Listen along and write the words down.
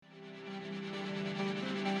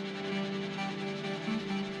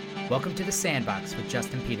Welcome to The Sandbox with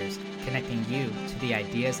Justin Peters, connecting you to the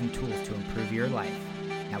ideas and tools to improve your life.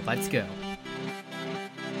 Now let's go.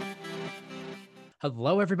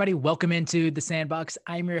 Hello, everybody. Welcome into The Sandbox.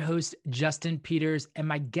 I'm your host, Justin Peters, and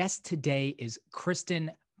my guest today is Christen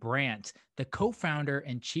Brandt, the co-founder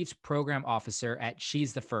and chief program officer at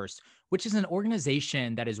She's the First, which is an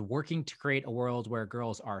organization that is working to create a world where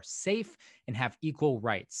girls are safe and have equal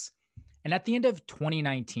rights. And at the end of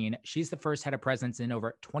 2019, She's the First had a presence in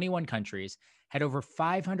over 21 countries, had over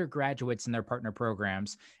 500 graduates in their partner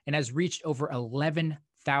programs, and has reached over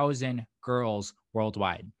 11,000 girls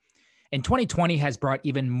worldwide. And 2020 has brought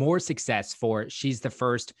even more success for She's the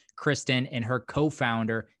First, Christen, and her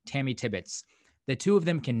co-founder, Tammy Tibbetts. The two of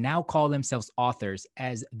them can now call themselves authors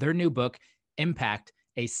as their new book, Impact,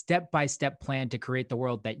 a step-by-step plan to create the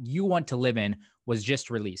world that you want to live in, was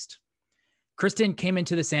just released. Christen came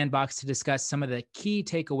into the Sandbox to discuss some of the key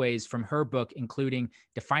takeaways from her book, including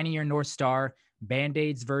defining your North Star,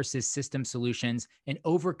 Band-Aids versus system solutions, and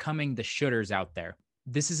overcoming the shoulders out there.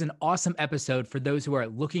 This is an awesome episode for those who are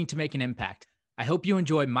looking to make an impact. I hope you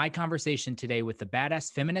enjoy my conversation today with the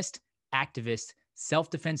badass feminist, activist,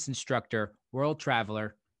 self-defense instructor, world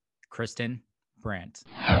traveler, Christen Brandt.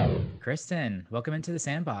 Christen, welcome into the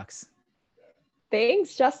Sandbox.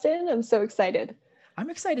 Thanks, Justin. I'm so excited. I'm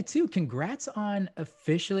excited too. Congrats on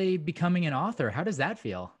officially becoming an author. How does that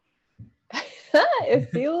feel? It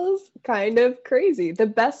feels kind of crazy. The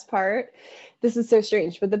best part, this is so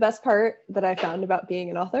strange, but the best part that I found about being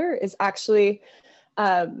an author is actually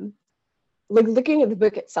looking at the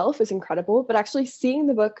book itself is incredible, but actually seeing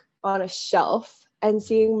the book on a shelf and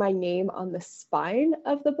seeing my name on the spine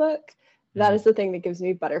of the book, that is the thing that gives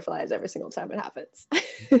me butterflies every single time it happens.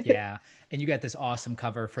 Yeah. And you got this awesome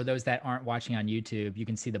cover. For those that aren't watching on YouTube, you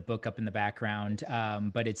can see the book up in the background.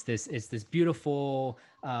 But it's this beautiful,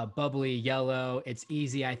 bubbly yellow. It's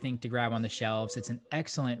easy, I think, to grab on the shelves. It's an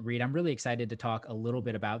excellent read. I'm really excited to talk a little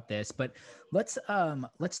bit about this, but let's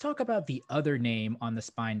talk about the other name on the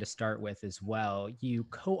spine to start with as well. You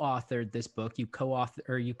co-authored this book. You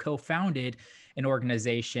co-founded an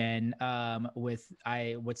organization with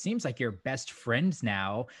what seems like your best friends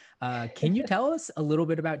now. Can you tell us a little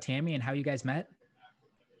bit about Tammy and how you guys met?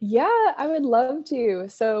 Yeah, I would love to.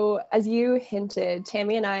 So as you hinted,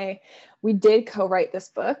 Tammy and I, we did co-write this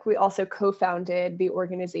book. We also co-founded the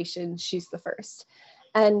organization She's the First.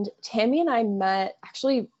 And Tammy and I met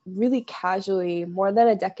actually really casually more than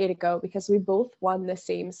a decade ago because we both won the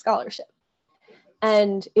same scholarship.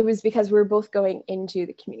 And it was because we were both going into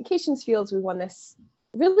the communications fields. We won this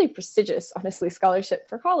really prestigious, honestly, scholarship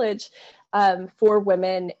for college for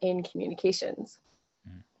women in communications.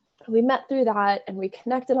 We met through that and we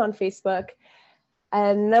connected on Facebook,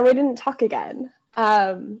 and then we didn't talk again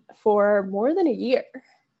for more than a year,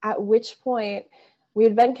 at which point we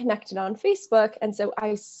had been connected on Facebook. And so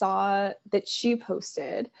I saw that she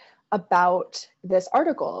posted about this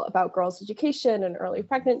article about girls' education and early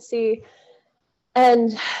pregnancy.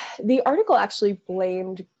 And the article actually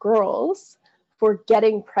blamed girls for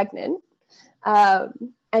getting pregnant.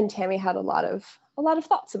 And Tammy had a lot of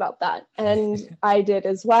thoughts about that. And I did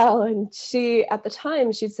as well. And she, at the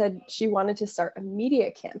time, she said she wanted to start a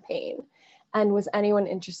media campaign and was anyone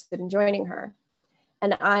interested in joining her?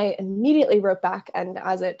 And I immediately wrote back. And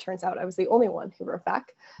as it turns out, I was the only one who wrote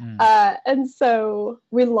back. And so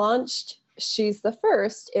we launched She's the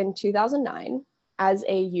First in 2009 as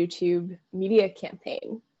a YouTube media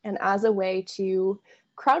campaign and as a way to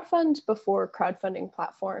crowdfund before crowdfunding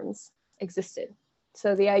platforms existed.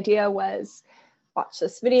 So the idea was watch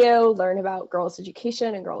this video, learn about girls'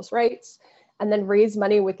 education and girls' rights, and then raise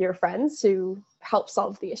money with your friends to help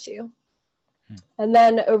solve the issue. And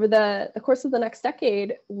then over the course of the next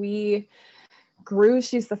decade, we grew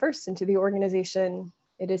She's the First into the organization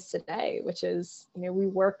it is today, which is, we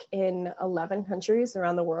work in 11 countries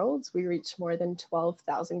around the world. We reach more than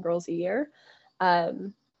 12,000 girls a year.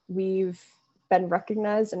 We've been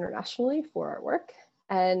recognized internationally for our work.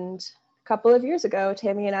 And a couple of years ago,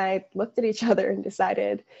 Tammy and I looked at each other and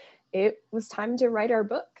decided it was time to write our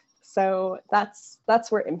book. So that's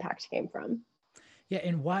where Impact came from. Yeah,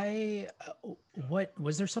 and why? What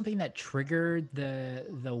was there something that triggered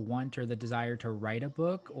the want or the desire to write a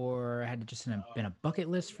book, or had it just been a bucket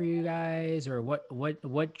list for you guys, or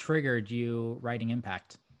what triggered you writing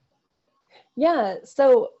Impact? Yeah,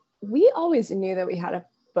 so we always knew that we had a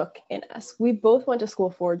book in us. We both went to school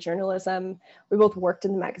for journalism. We both worked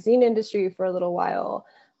in the magazine industry for a little while.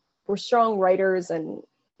 We're strong writers, and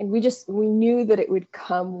we knew that it would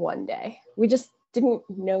come one day. We just didn't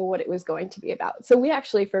know what it was going to be about. So we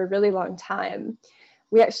actually, for a really long time,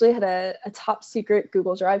 we actually had a top secret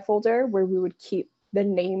Google Drive folder where we would keep the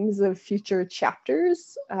names of future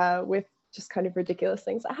chapters with just kind of ridiculous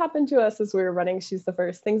things that happened to us as we were running She's the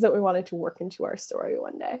First, things that we wanted to work into our story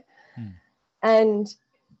one day. And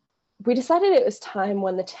we decided it was time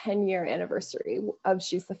when the 10-year anniversary of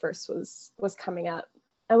She's the First was coming up.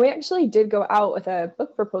 And we actually did go out with a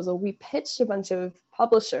book proposal. We pitched a bunch of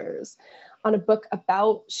publishers on a book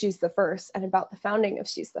about She's the First and about the founding of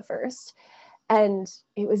She's the First. And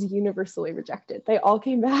it was universally rejected. They all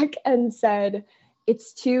came back and said,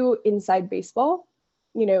 it's too inside baseball.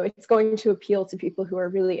 You know, it's going to appeal to people who are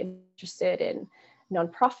really interested in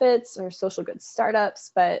nonprofits or social good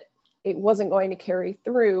startups, but it wasn't going to carry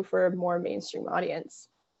through for a more mainstream audience.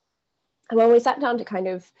 And when we sat down to kind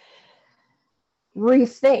of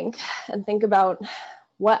rethink and think about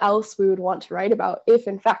what else we would want to write about if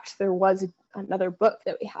in fact there was another book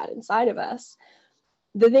that we had inside of us,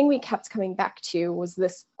 the thing we kept coming back to was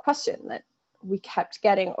this question that we kept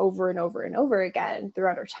getting over and over and over again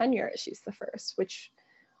throughout our tenure at She's the First, which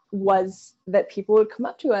was that people would come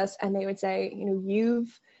up to us and they would say, you know,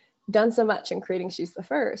 you've done so much in creating She's the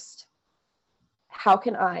First. How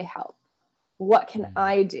can I help? What can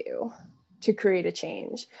I do to create a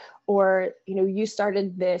change? Or, you know, you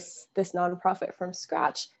started this nonprofit from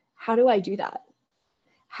scratch. How do I do that?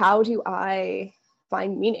 How do I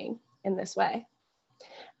find meaning in this way?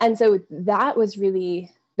 And so that was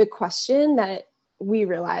really the question that we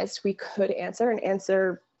realized we could answer, and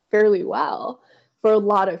answer fairly well for a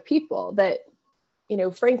lot of people that, you know,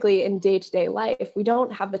 frankly, in day-to-day life, we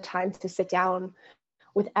don't have the time to sit down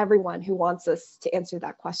with everyone who wants us to answer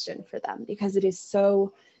that question for them because it is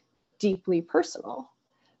so deeply personal.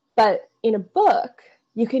 But in a book,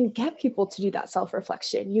 you can get people to do that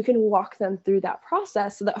self-reflection. You can walk them through that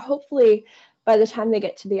process so that hopefully by the time they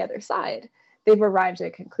get to the other side, they've arrived at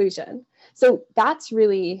a conclusion. So that's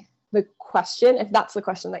really the question. If that's the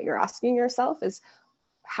question that you're asking yourself, is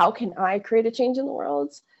how can I create a change in the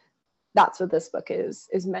world? That's what this book is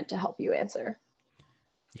meant to help you answer.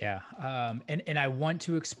 Yeah. And I want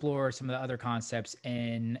to explore some of the other concepts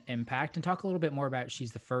in impact and talk a little bit more about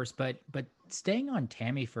She's the First, but staying on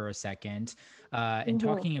Tammy for a second, and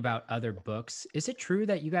talking about other books, is it true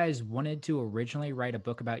that you guys wanted to originally write a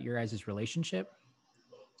book about your guys' relationship?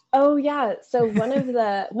 Oh yeah. So one of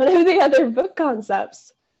the other book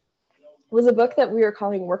concepts was a book that we were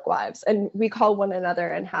calling Work Wives, and we call one another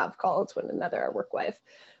and have called one another our work wife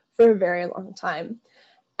for a very long time.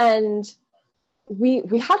 And we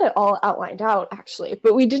had it all outlined out actually,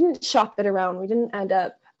 but we didn't shop it around. We didn't end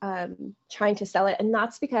up trying to sell it. And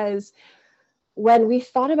that's because when we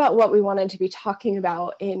thought about what we wanted to be talking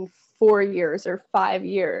about in 4 years or 5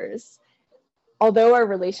 years, although our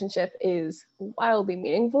relationship is wildly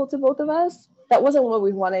meaningful to both of us, that wasn't what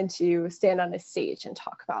we wanted to stand on a stage and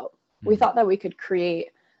talk about. We thought that we could create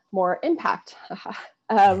more impact,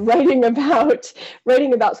 writing about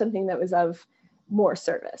something that was of more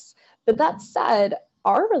service. But that said,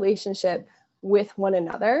 our relationship with one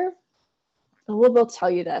another, and we'll both tell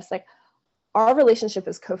you this, like our relationship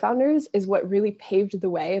as co-founders is what really paved the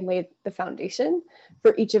way and laid the foundation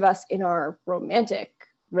for each of us in our romantic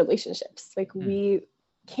relationships. Like we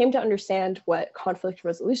came to understand what conflict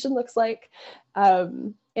resolution looks like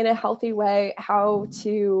in a healthy way, how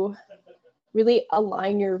to really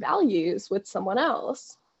align your values with someone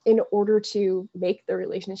else in order to make the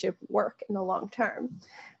relationship work in the long term.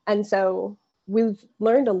 And so we've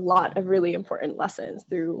learned a lot of really important lessons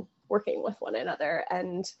through working with one another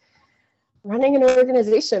and running an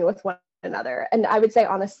organization with one another. And I would say,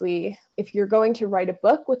 honestly, if you're going to write a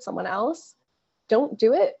book with someone else, don't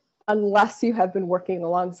do it unless you have been working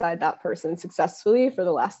alongside that person successfully for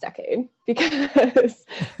the last decade. Because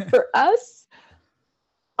for us,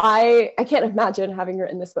 I can't imagine having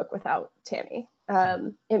written this book without Tammy.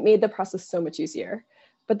 It made the process so much easier.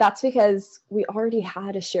 But that's because we already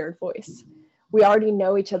had a shared voice. We already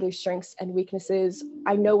know each other's strengths and weaknesses.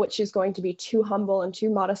 I know what she's going to be too humble and too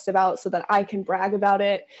modest about so that I can brag about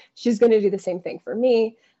it. She's going to do the same thing for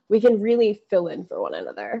me. We can really fill in for one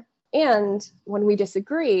another. And when we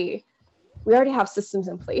disagree, we already have systems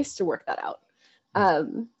in place to work that out.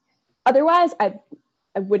 Otherwise, I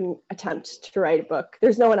wouldn't attempt to write a book.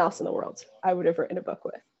 There's no one else in the world I would have written a book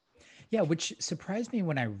with. Yeah, which surprised me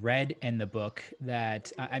when I read in the book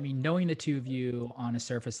that, I mean, knowing the two of you on a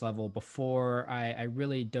surface level before I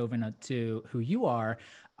really dove into who you are,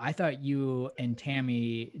 I thought you and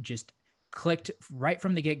Tammy just clicked right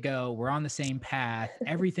from the get-go. We're on the same path.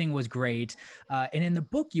 Everything was great. And in the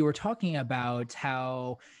book, you were talking about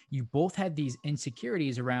how you both had these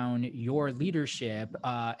insecurities around your leadership,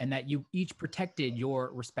 and that you each protected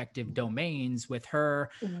your respective domains, with her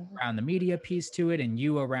around the media piece to it and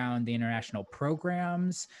you around the international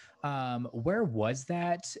programs. Where was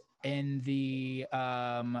that in the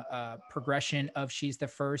progression of She's the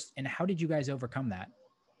First, and how did you guys overcome that?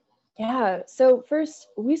 Yeah. So first,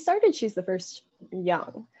 we started She's the First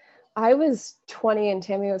young. I was 20 and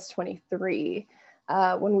Tammy was 23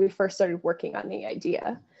 when we first started working on the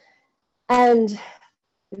idea. And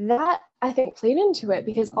that, I think, played into it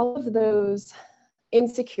because all of those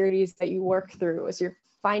insecurities that you work through as you're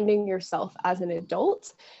finding yourself as an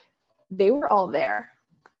adult, they were all there.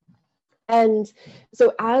 And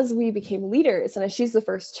so as we became leaders and as She's the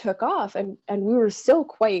First took off, and we were still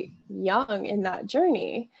quite young in that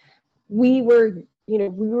journey, we were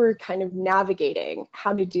kind of navigating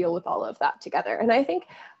how to deal with all of that together. And I think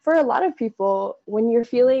for a lot of people, when you're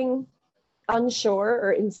feeling unsure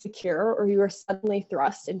or insecure, or you are suddenly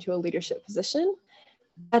thrust into a leadership position,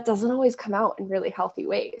 that doesn't always come out in really healthy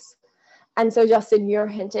ways. And so, Justin, you're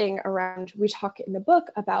hinting around, we talk in the book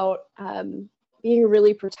about being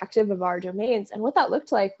really protective of our domains. And what that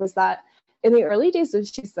looked like was that in the early days of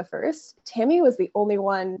She's the First, Tammy was the only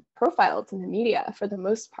one profiled in the media for the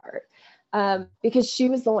most part, because she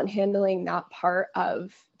was the one handling that part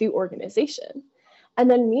of the organization. And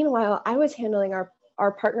then meanwhile, I was handling our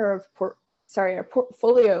portfolio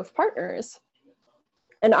of partners.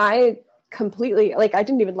 And I completely, I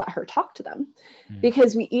didn't even let her talk to them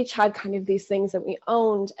because we each had kind of these things that we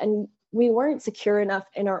owned, and we weren't secure enough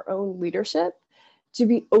in our own leadership to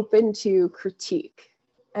be open to critique.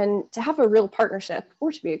 And to have a real partnership, or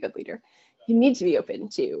to be a good leader, you need to be open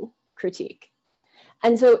to critique.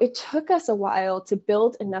 And so it took us a while to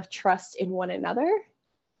build enough trust in one another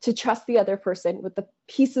to trust the other person with the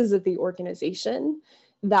pieces of the organization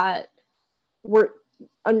that were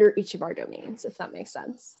under each of our domains, if that makes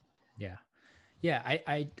sense. Yeah. Yeah,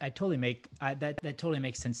 I totally that totally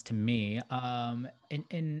makes sense to me.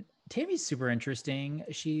 And Tammy's super interesting.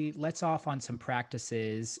 She lets off on some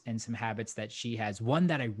practices and some habits that she has. One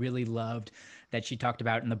that I really loved that she talked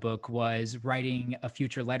about in the book was writing a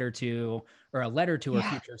letter to her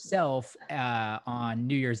future self on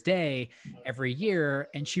New Year's Day every year.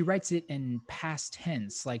 And she writes it in past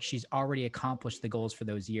tense, like she's already accomplished the goals for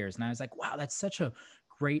those years. And I was like, wow, that's such a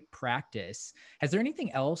great practice. Has there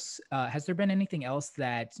been anything else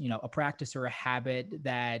that, a practice or a habit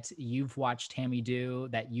that you've watched Tammy do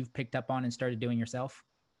that you've picked up on and started doing yourself?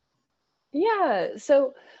 Yeah.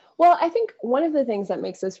 So, well, I think one of the things that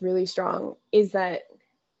makes us really strong is that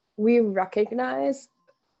we recognize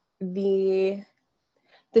the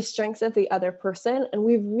strengths of the other person, and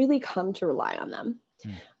we've really come to rely on them.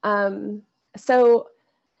 So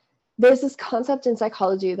there's this concept in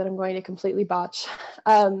psychology that I'm going to completely botch,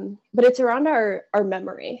 but it's around our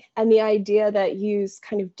memory and the idea that you use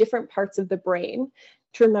kind of different parts of the brain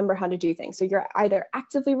to remember how to do things. So you're either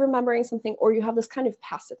actively remembering something or you have this kind of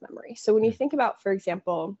passive memory. So when you think about, for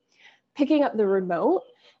example, picking up the remote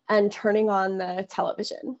and turning on the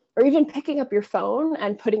television, or even picking up your phone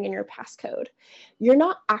and putting in your passcode, you're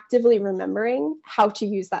not actively remembering how to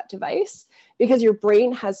use that device because your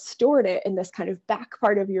brain has stored it in this kind of back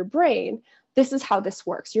part of your brain. This is how this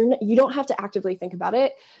works. You don't have to actively think about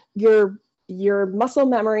it. Your muscle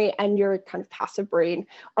memory and your kind of passive brain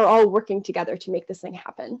are all working together to make this thing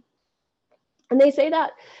happen. And they say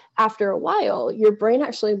that after a while, your brain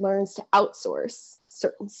actually learns to outsource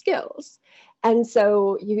certain skills. And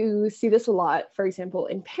so you see this a lot, for example,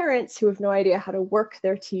 in parents who have no idea how to work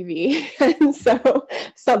their TV. And so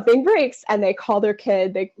something breaks and they call their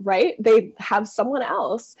kid, they have someone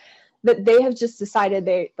else that they have just decided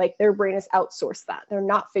their brain has outsourced that. They're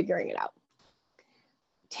not figuring it out.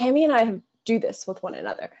 Tammy and I do this with one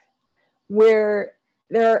another, where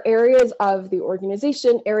there are areas of the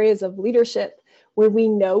organization, areas of leadership where we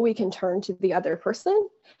know we can turn to the other person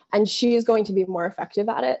and she is going to be more effective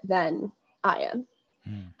at it than I am.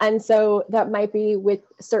 And so that might be with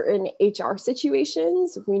certain HR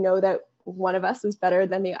situations. We know that one of us is better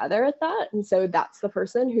than the other at that. And so that's the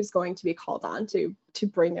person who's going to be called on to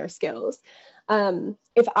bring their skills.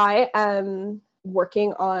 If I am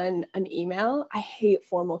working on an email, I hate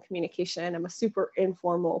formal communication. I'm a super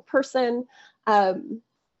informal person.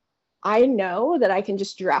 I know that I can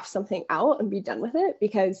just draft something out and be done with it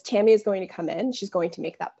because Tammy is going to come in. She's going to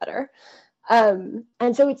make that better.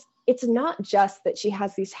 And so it's not just that she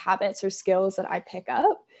has these habits or skills that I pick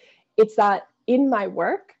up. It's that in my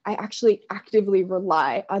work, I actually actively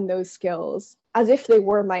rely on those skills as if they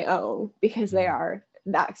were my own, because they are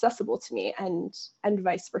that accessible to me, and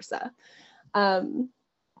vice versa.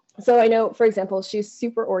 So I know, for example, she's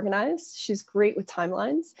super organized. She's great with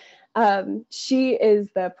timelines. She is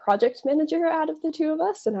the project manager out of the two of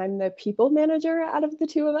us, and I'm the people manager out of the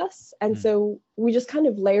two of us. And so we just kind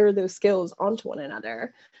of layer those skills onto one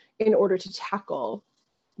another in order to tackle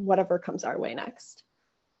whatever comes our way next.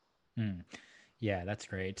 Yeah, that's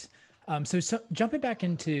great. So jumping back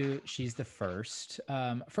into She's the First.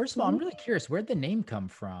 First of all, I'm really curious, where'd the name come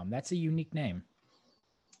from? That's a unique name.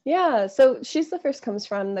 Yeah, so She's the First comes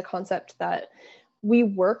from the concept that we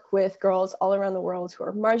work with girls all around the world who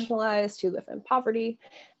are marginalized, who live in poverty.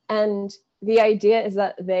 And the idea is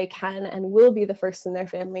that they can and will be the first in their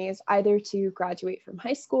families, either to graduate from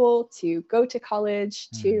high school, to go to college,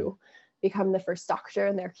 to become the first doctor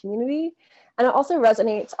in their community. And it also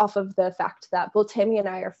resonates off of the fact that both Tammy and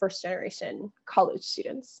I are first generation college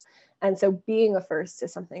students. And so being a first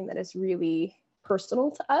is something that is really personal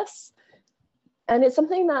to us. And it's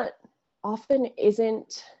something that often it's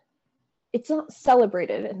not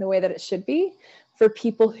celebrated in the way that it should be for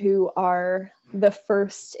people who are the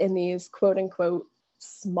first in these quote unquote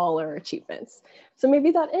smaller achievements. So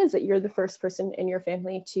maybe that is that you're the first person in your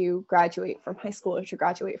family to graduate from high school, or to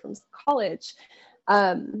graduate from college,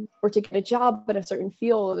 or to get a job in a certain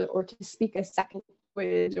field, or to speak a second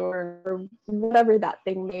language, or whatever that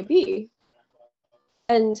thing may be.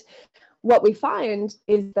 And what we find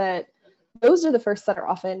is that those are the first that are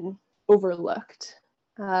often overlooked.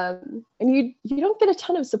 And you don't get a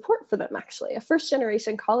ton of support for them, actually. A first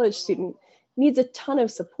generation college student needs a ton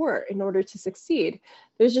of support in order to succeed.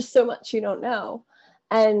 There's just so much you don't know.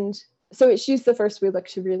 And so at She's the First, we look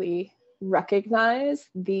to really recognize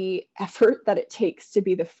the effort that it takes to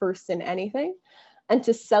be the first in anything, and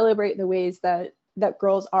to celebrate the ways that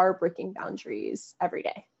girls are breaking boundaries every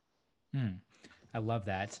day. I love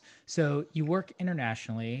that. So you work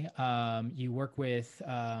internationally. You work with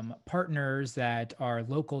partners that are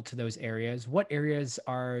local to those areas. What areas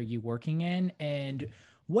are you working in, and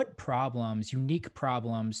what problems, unique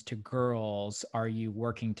problems to girls, are you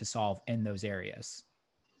working to solve in those areas?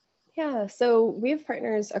 Yeah, so we have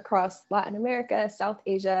partners across Latin America, South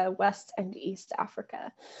Asia, West and East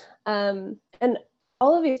Africa. And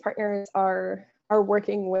all of these partners are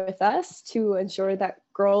working with us to ensure that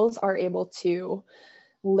girls are able to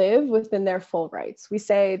live within their full rights. We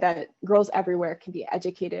say that girls everywhere can be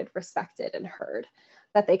educated, respected, and heard,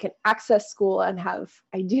 that they can access school and have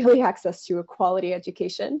ideally access to a quality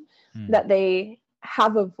education, that they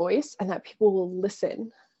have a voice, and that people will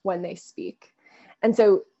listen when they speak. And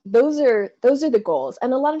so those are the goals.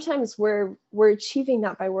 And a lot of times we're achieving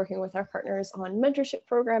that by working with our partners on mentorship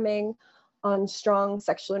programming, on strong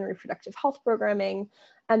sexual and reproductive health programming,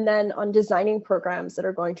 and then on designing programs that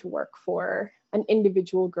are going to work for an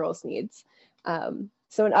individual girl's needs.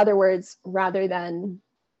 So in other words, rather than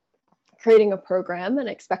creating a program and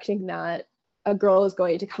expecting that a girl is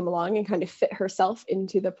going to come along and kind of fit herself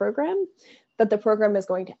into the program, that the program is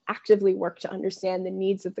going to actively work to understand the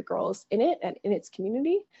needs of the girls in it and in its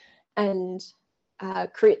community, and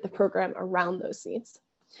create the program around those needs.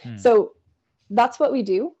 So that's what we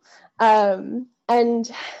do. And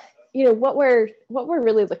what we're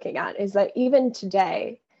really looking at is that even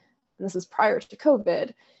today, and this is prior to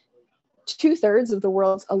COVID, 2/3 of the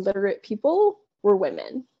world's illiterate people were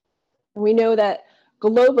women. And we know that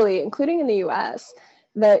globally, including in the US,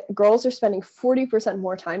 that girls are spending 40%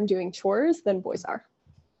 more time doing chores than boys are,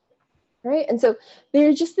 right? And so there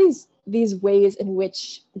are just these ways in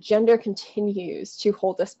which gender continues to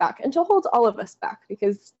hold us back, and to hold all of us back,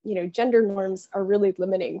 because gender norms are really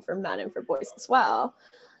limiting for men and for boys as well.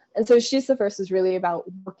 And so She's the First is really about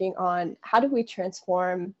working on how do we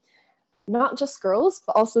transform not just girls,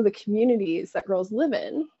 but also the communities that girls live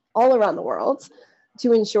in all around the world,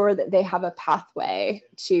 to ensure that they have a pathway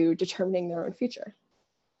to determining their own future.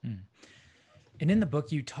 And in the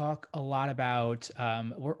book, you talk a lot about,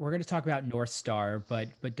 we're going to talk about North Star, but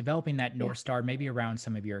developing that North Star maybe around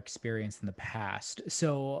some of your experience in the past.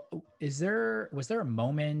 So was there a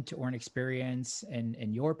moment or an experience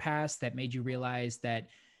in your past that made you realize that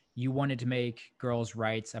you wanted to make girls'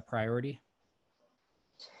 rights a priority?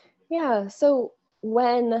 Yeah, so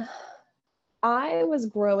when I was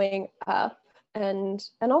growing up, and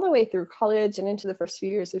all the way through college and into the first few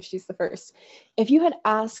years of She's the First, if you had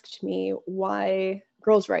asked me why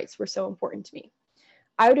girls' rights were so important to me,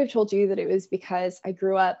 I would have told you that it was because I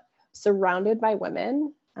grew up surrounded by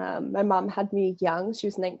women. My mom had me young. She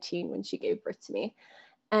was 19 when she gave birth to me.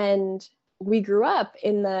 And we grew up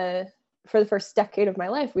in the for the first decade of my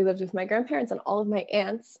life, we lived with my grandparents and all of my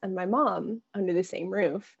aunts and my mom under the same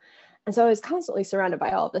roof. And so I was constantly surrounded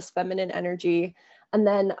by all this feminine energy. And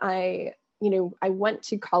then I went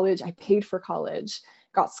to college, I paid for college,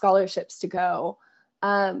 got scholarships to go.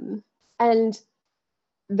 And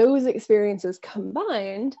those experiences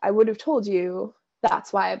combined, I would have told you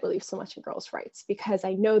that's why I believe so much in girls' rights, because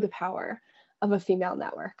I know the power of a female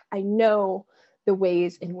network. I know the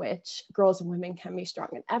ways in which girls and women can be strong,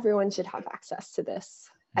 and everyone should have access to this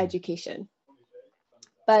education.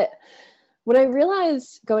 But what I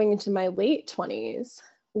realized going into my late 20s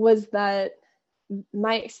was that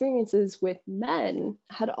my experiences with men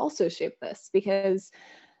had also shaped this, because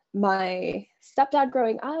my stepdad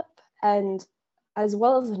growing up, and as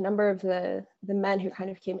well as a number of the men who kind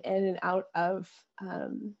of came in and out of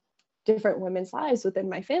different women's lives within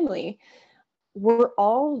my family, were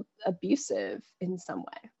all abusive in some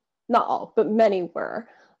way. Not all, but many were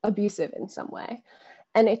abusive in some way.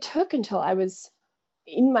 And it took until I was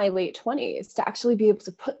in my late 20s to actually be able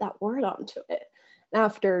to put that word onto it. And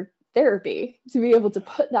after therapy, to be able to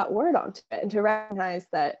put that word onto it and to recognize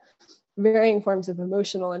that varying forms of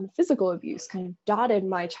emotional and physical abuse kind of dotted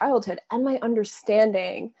my childhood and my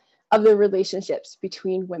understanding of the relationships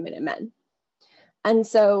between women and men. And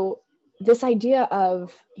so this idea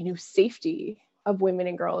of, safety of women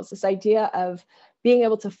and girls, this idea of being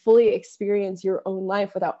able to fully experience your own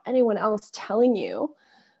life without anyone else telling you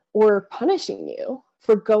or punishing you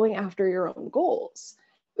for going after your own goals,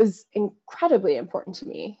 was incredibly important to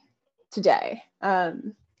me today.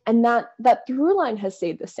 And that through line has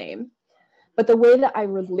stayed the same. But the way that I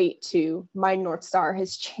relate to my North Star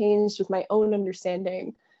has changed with my own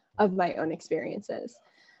understanding of my own experiences.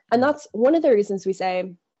 And that's one of the reasons we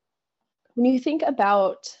say, when you think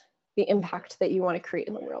about the impact that you want to create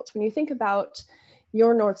in the world, when you think about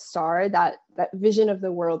your North Star, that vision of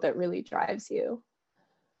the world that really drives you,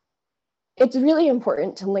 it's really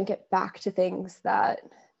important to link it back to things that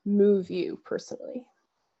move you personally,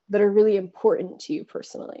 that are really important to you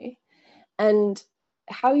personally. And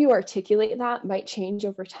how you articulate that might change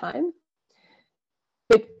over time,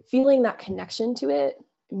 but feeling that connection to it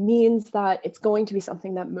means that it's going to be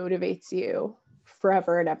something that motivates you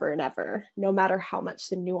forever and ever and ever, no matter how much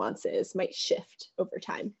the nuances might shift over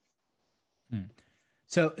time.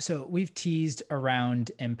 So we've teased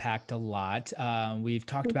around impact a lot. We've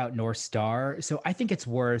talked about North Star. So I think it's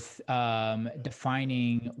worth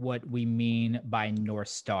defining what we mean by North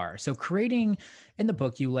Star. So creating, in the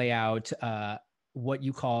book, you lay out what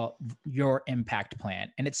you call your impact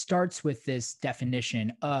plan. And it starts with this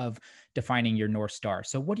definition of defining your North Star.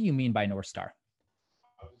 So what do you mean by North Star?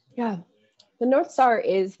 Yeah, the North Star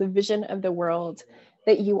is the vision of the world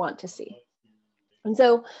that you want to see. And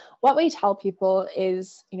so what we tell people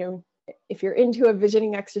is, if you're into a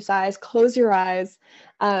visioning exercise, close your eyes,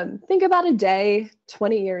 think about a day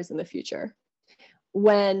 20 years in the future,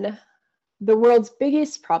 when the world's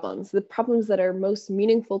biggest problems, the problems that are most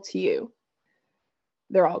meaningful to you,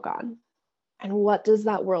 they're all gone. And what does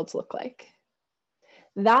that world look like?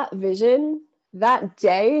 That vision, that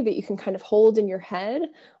day that you can kind of hold in your head,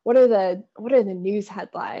 what are the news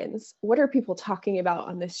headlines? What are people talking about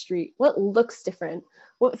on the street? What looks different?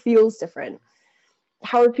 What feels different?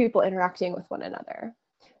 How are people interacting with one another?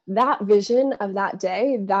 That vision of that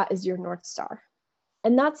day, that is your North Star.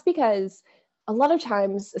 And that's because a lot of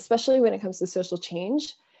times, especially when it comes to social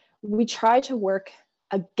change, we try to work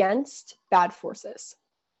against bad forces.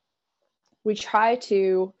 We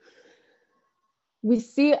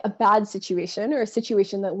see a bad situation or a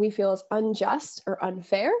situation that we feel is unjust or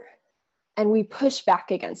unfair, and we push back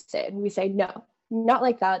against it. And we say, no, not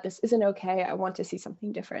like that. This isn't okay. I want to see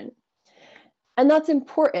something different. And that's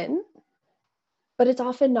important, but it's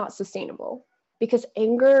often not sustainable, because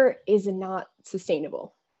anger is not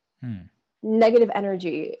sustainable. Negative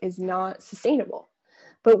energy is not sustainable.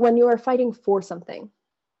 But when you are fighting for something,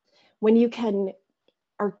 when you can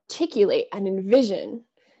articulate and envision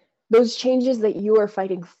those changes that you are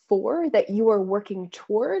fighting for, that you are working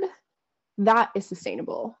toward, that is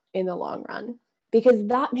sustainable in the long run, because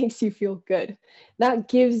that makes you feel good. That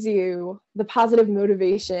gives you the positive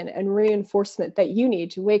motivation and reinforcement that you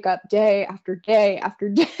need to wake up day after day after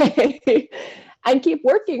day and keep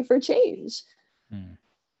working for change.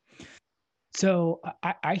 So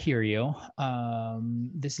I hear you. I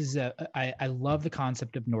love the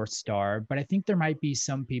concept of North Star, but I think there might be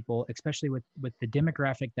some people, especially with the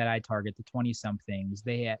demographic that I target, the 20-somethings,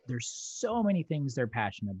 there's so many things they're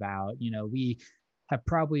passionate about. We have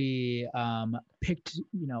probably picked,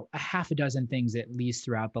 a half a dozen things at least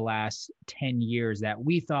throughout the last 10 years that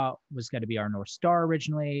we thought was going to be our North Star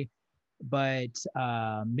originally. but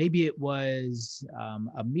maybe it was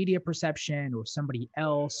a media perception or somebody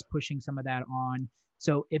else pushing some of that on.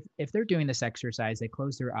 So if they're doing this exercise, they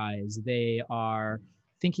close their eyes, they are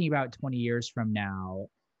thinking about 20 years from now,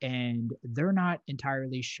 and they're not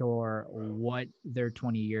entirely sure what their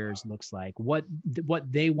 20 years looks like, what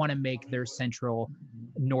they want to make their central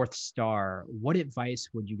North Star. What advice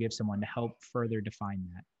would you give someone to help further define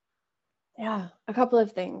that? Yeah, a couple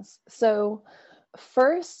of things. So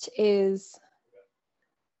first is,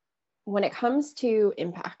 when it comes to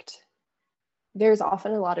impact, there's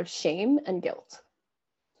often a lot of shame and guilt.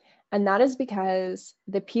 And that is because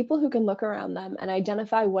the people who can look around them and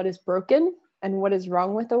identify what is broken and what is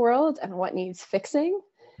wrong with the world and what needs fixing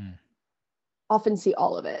often see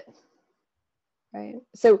all of it. Right.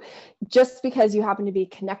 So just because you happen to be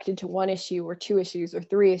connected to one issue or two issues or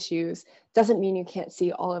three issues doesn't mean you can't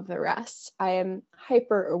see all of the rest. I am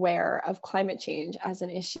hyper aware of climate change as an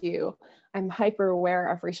issue. I'm hyper aware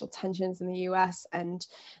of racial tensions in the US and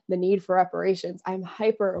the need for reparations. I'm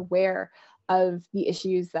hyper aware of the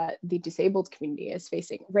issues that the disabled community is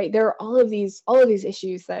facing, right? There are all of these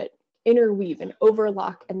issues that interweave and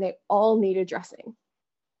overlap, and they all need addressing.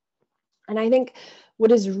 And I think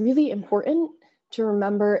what is really important to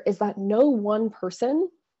remember is that no one person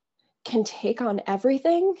can take on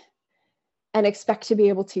everything and expect to be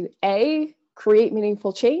able to A, create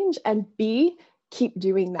meaningful change, and B, keep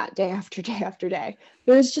doing that day after day after day.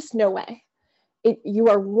 There's just no way. You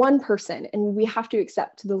are one person, and we have to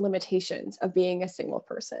accept the limitations of being a single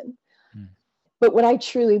person. But what I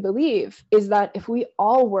truly believe is that if we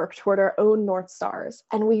all work toward our own North Stars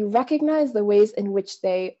and we recognize the ways in which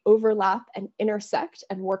they overlap and intersect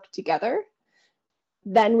and work together,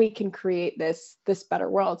 then we can create this better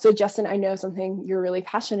world. So Justin, I know something you're really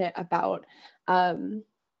passionate about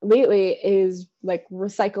lately is like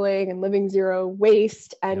recycling and living zero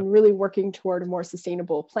waste and really working toward a more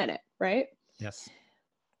sustainable planet, right? Yes.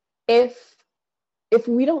 If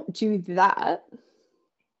we don't do that,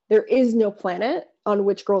 there is no planet on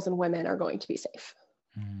which girls and women are going to be safe,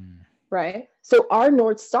 right? So our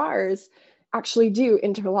North Stars actually do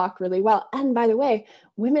interlock really well. And by the way,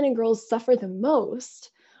 women and girls suffer the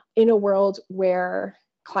most in a world where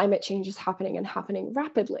climate change is happening and happening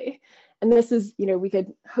rapidly. And this is, we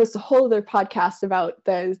could host a whole other podcast about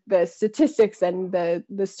the statistics and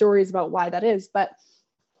the stories about why that is. But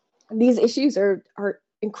these issues are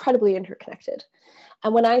incredibly interconnected.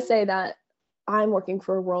 And when I say that I'm working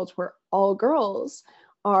for a world where all girls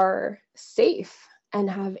are safe and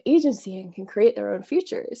have agency and can create their own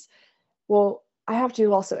futures, well, I have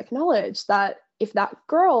to also acknowledge that if that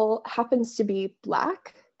girl happens to be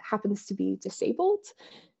Black, happens to be disabled,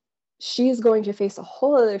 she's going to face a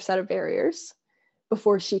whole other set of barriers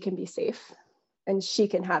before she can be safe and she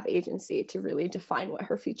can have agency to really define what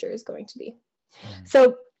her future is going to be.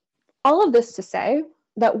 So all of this to say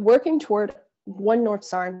that working toward one North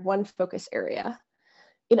Star and one focus area,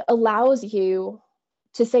 it allows you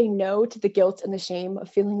to say no to the guilt and the shame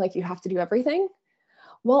of feeling like you have to do everything,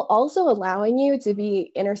 while also allowing you to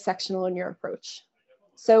be intersectional in your approach.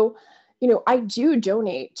 So, I do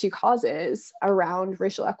donate to causes around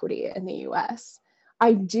racial equity in the US.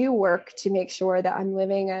 I do work to make sure that I'm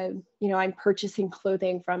I'm purchasing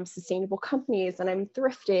clothing from sustainable companies and I'm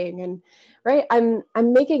thrifting and, right,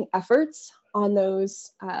 I'm making efforts on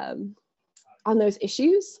those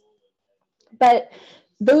issues. But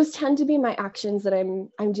those tend to be my actions that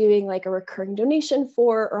I'm doing like a recurring donation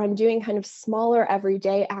for, or I'm doing kind of smaller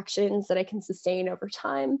everyday actions that I can sustain over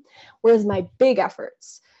time. Whereas my big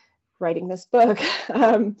efforts, writing this book,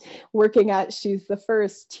 working at She's the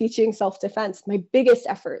First, teaching self-defense, my biggest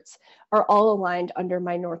efforts are all aligned under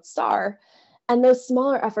my North Star. And those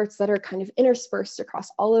smaller efforts that are kind of interspersed across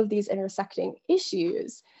all of these intersecting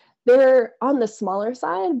issues, they're on the smaller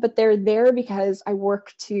side, but they're there because I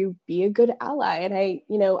work to be a good ally. And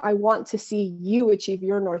I want to see you achieve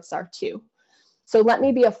your North Star too. So let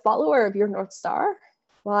me be a follower of your North Star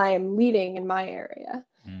while I am leading in my area.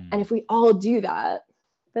 And if we all do that,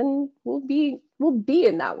 then we'll be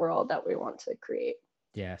in that world that we want to create.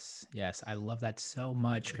 Yes. I love that so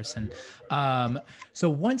much, Christen. So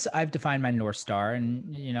once I've defined my North Star,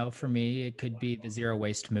 and for me, it could be the zero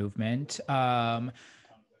waste movement.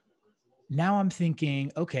 Now I'm thinking,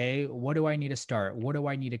 okay, what do I need to start? What do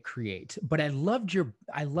I need to create? But I loved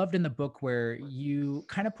in the book where you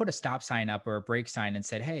kind of put a stop sign up or a break sign and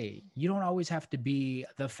said, hey, you don't always have to be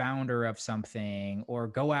the founder of something or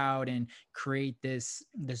go out and create this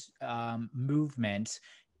movement.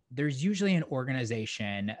 There's usually an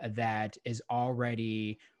organization that is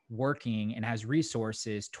already working and has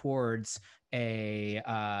resources towards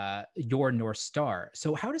your North Star.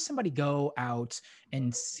 So how does somebody go out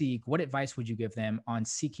and seek, what advice would you give them on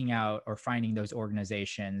seeking out or finding those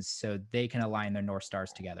organizations so they can align their North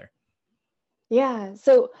Stars together? Yeah.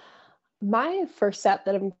 So my first step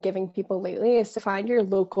that I'm giving people lately is to find your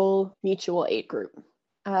local mutual aid group.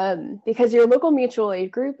 Because your local mutual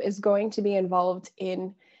aid group is going to be involved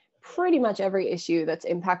in pretty much every issue that's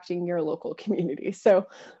impacting your local community. So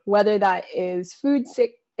whether that is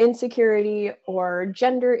insecurity or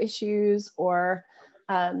gender issues or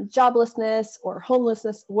joblessness or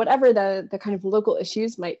homelessness, whatever the kind of local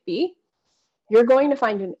issues might be, you're going to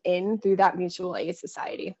find an in through that mutual aid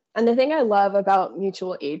society. And the thing I love about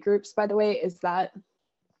mutual aid groups, by the way, is that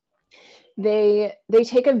they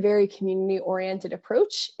take a very community oriented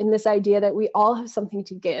approach in this idea that we all have something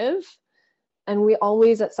to give and we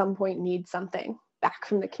always at some point need something back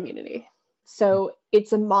from the community. So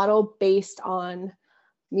it's a model based on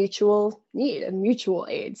mutual need and mutual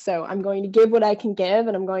aid. So I'm going to give what I can give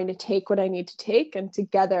and I'm going to take what I need to take, and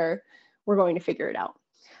together we're going to figure it out.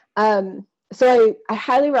 So I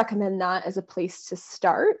highly recommend that as a place to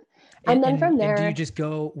start. And then from there, do you just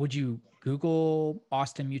go, would you Google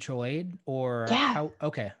Austin Mutual Aid or yeah, how?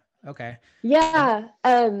 Okay. Okay. yeah.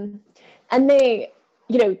 And they,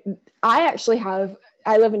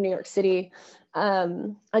 I live in New York City,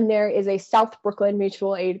 and there is a South Brooklyn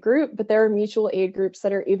mutual aid group, but there are mutual aid groups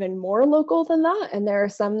that are even more local than that. And there are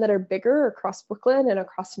some that are bigger across Brooklyn and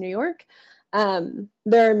across New York.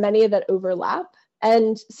 There are many that overlap.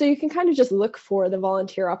 And so you can kind of just look for the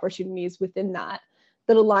volunteer opportunities within that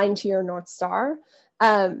align to your North Star.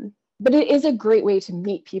 But it is a great way to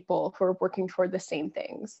meet people who are working toward the same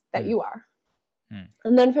things that you are.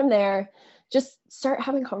 And then from there, just start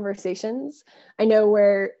having conversations. I know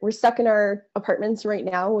we're stuck in our apartments right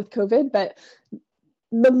now with COVID, but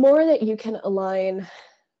the more that you can align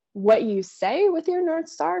what you say with your North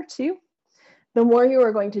Star too, the more you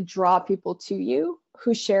are going to draw people to you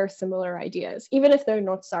who share similar ideas, even if their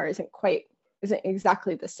North Star isn't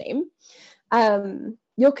exactly the same.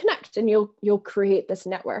 You'll connect and you'll create this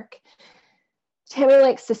network. Tammy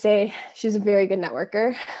likes to say, she's a very good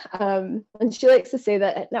networker, and she likes to say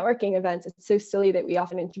that at networking events, it's so silly that we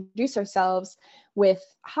often introduce ourselves with,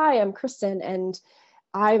 "Hi, I'm Christen, and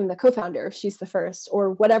I'm the co-founder of She's the First,"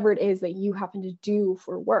 or whatever it is that you happen to do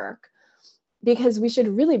for work. Because we should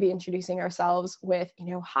really be introducing ourselves with,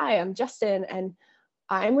 "Hi, I'm Justin, and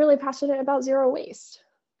I'm really passionate about zero waste."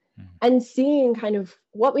 And seeing kind of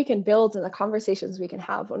what we can build and the conversations we can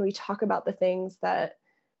have when we talk about the things that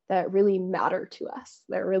really matter to us,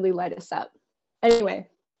 that really light us up. Anyway,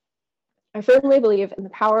 I firmly believe in the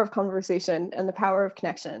power of conversation and the power of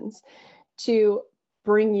connections to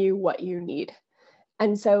bring you what you need.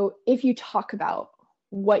 And so if you talk about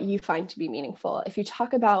what you find to be meaningful, if you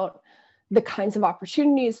talk about the kinds of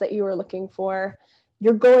opportunities that you are looking for,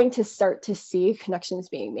 you're going to start to see connections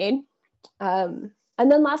being made.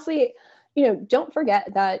 And then lastly, don't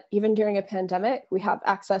forget that even during a pandemic, we have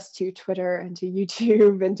access to Twitter and to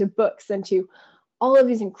YouTube and to books and to all of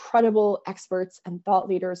these incredible experts and thought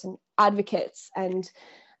leaders and advocates and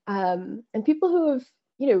people who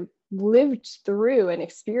have, lived through and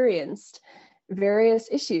experienced various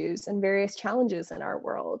issues and various challenges in our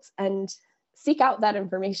world, and seek out that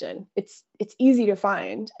information. It's easy to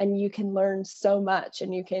find, and you can learn so much,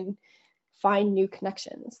 and you can find new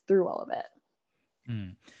connections through all of it.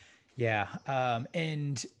 Yeah.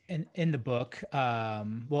 And in the book,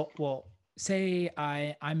 well, say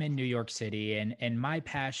I'm in New York City and my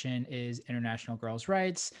passion is international girls'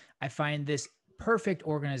 rights. I find this perfect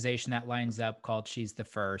organization that lines up called She's the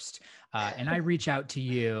First. And I reach out to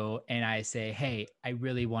you and I say, "Hey, I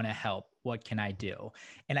really want to help. What can I do?"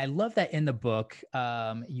 And I love that in the book,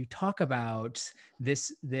 you talk about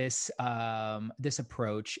this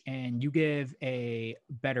approach, and you give a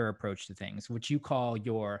better approach to things, which you call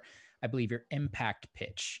I believe your impact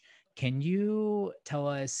pitch. Can you tell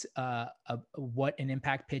us what an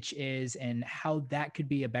impact pitch is and how that could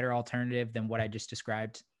be a better alternative than what I just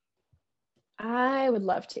described? I would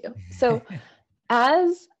love to. So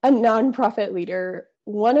as a nonprofit leader,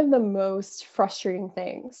 one of the most frustrating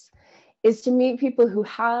things is to meet people who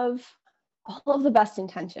have all of the best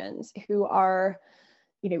intentions, who are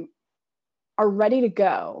ready to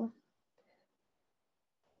go,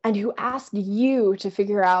 and who ask you to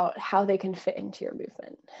figure out how they can fit into your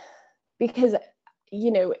movement. Because,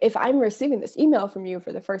 if I'm receiving this email from you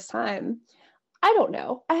for the first time, I don't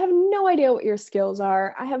know. I have no idea what your skills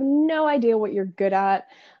are. I have no idea what you're good at.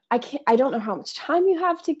 I don't know how much time you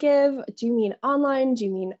have to give. Do you mean online? Do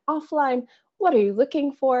you mean offline? What are you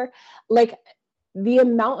looking for? Like, the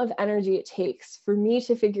amount of energy it takes for me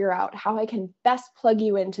to figure out how I can best plug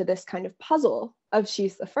you into this kind of puzzle of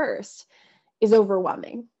She's the First is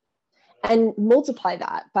overwhelming. And multiply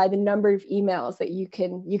that by the number of emails that you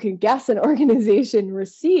can guess an organization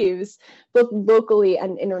receives, both locally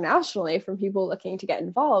and internationally, from people looking to get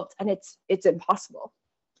involved, and it's impossible.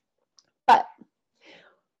 But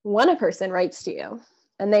when a person writes to you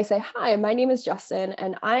and they say, "Hi, my name is Justin,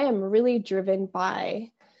 and I am really driven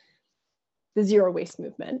by the zero waste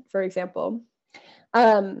movement," for example,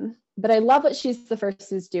 but I love what She's the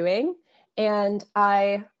First is doing, and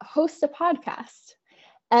I host a podcast.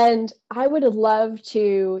 And I would love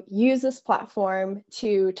to use this platform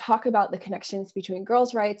to talk about the connections between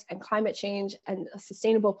girls' rights and climate change and a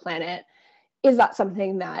sustainable planet. Is that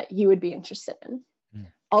something that you would be interested in?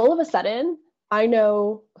 All of a sudden, I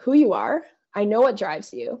know who you are. I know what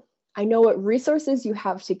drives you. I know what resources you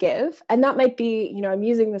have to give. And that might be, I'm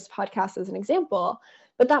using this podcast as an example,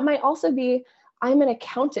 but that might also be, I'm an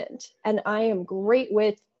accountant and I am great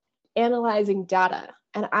with analyzing data.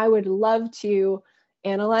 And I would love to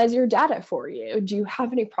analyze your data for you. Do you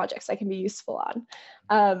have any projects I can be useful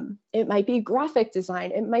on? It might be graphic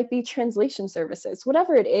design. It might be translation services.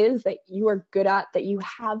 Whatever it is that you are good at, that you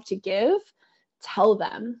have to give, tell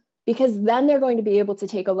them, because then they're going to be able to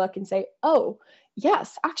take a look and say, oh,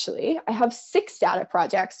 yes, actually, I have 6 data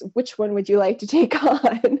projects. Which one would you like to take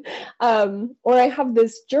on? Or I have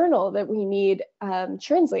this journal that we need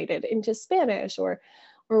translated into Spanish, or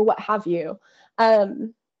what have you.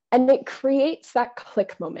 And it creates that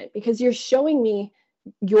click moment because you're showing me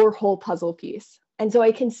your whole puzzle piece. And so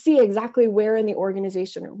I can see exactly where in the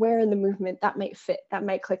organization or where in the movement that might fit, that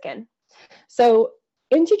might click in. So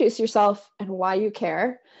introduce yourself and why you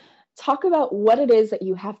care. Talk about what it is that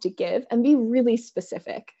you have to give and be really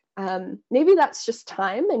specific. Maybe that's just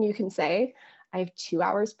time, and you can say, I have 2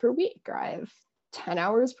 hours per week, or I have 10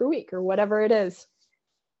 hours per week, or whatever it is.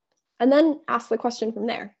 And then ask the question from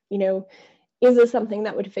there. Is this something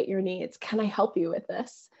that would fit your needs? Can I help you with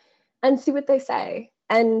this? And see what they say.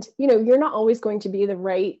 And, you're not always going to be the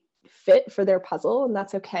right fit for their puzzle, and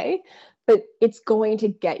that's okay. But it's going to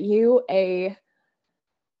get you a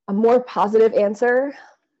more positive answer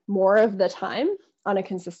more of the time on a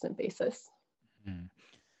consistent basis. Mm-hmm.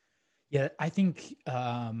 Yeah, I think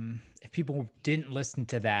if people didn't listen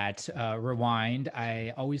to that, rewind,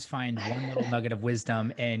 I always find one little nugget of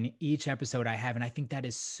wisdom in each episode I have. And I think that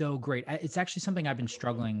is so great. It's actually something I've been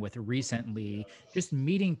struggling with recently, just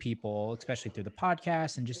meeting people, especially through the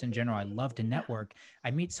podcast and just in general. I love to network.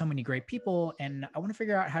 I meet so many great people and I want to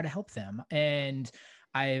figure out how to help them. And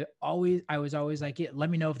I was always like, let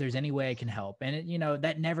me know if there's any way I can help. And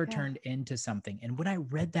that never turned into something. And when I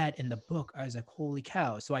read that in the book, I was like, holy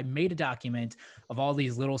cow. So I made a document of all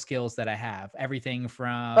these little skills that I have, everything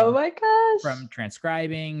from, oh my gosh, from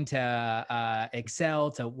transcribing to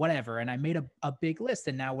Excel to whatever. And I made a big list.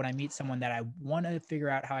 And now when I meet someone that I want to figure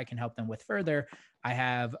out how I can help them with further, I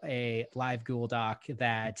have a live Google Doc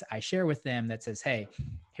that I share with them that says, hey,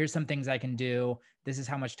 here's some things I can do. This is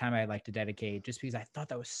how much time I'd like to dedicate, just because I thought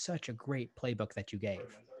that was such a great playbook that you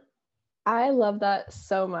gave. I love that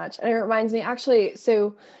so much. And it reminds me, actually,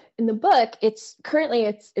 so in the book, it's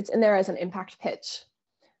in there as an impact pitch.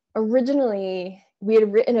 Originally, we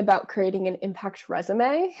had written about creating an impact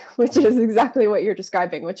resume, which is exactly what you're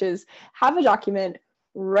describing, which is have a document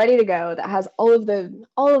ready to go that has all of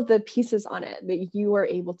the pieces on it that you are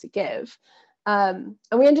able to give. And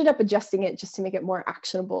we ended up adjusting it just to make it more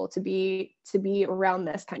actionable, to be around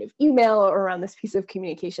this kind of email or around this piece of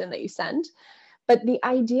communication that you send. But the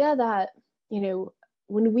idea that,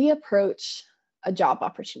 when we approach a job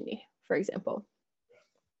opportunity, for example,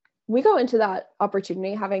 we go into that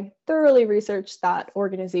opportunity having thoroughly researched that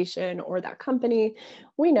organization or that company.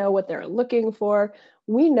 We know what they're looking for.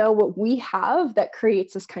 We know what we have that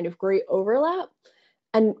creates this kind of great overlap.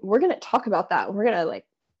 And we're going to talk about that. We're going to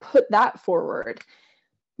put that forward.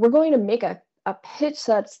 We're going to make a pitch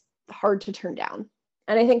that's hard to turn down.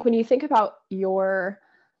 And I think when you think about your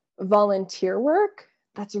volunteer work,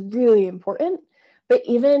 that's really important. But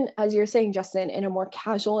even as you're saying, Justin, in a more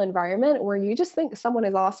casual environment where you just think someone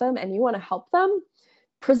is awesome and you want to help them,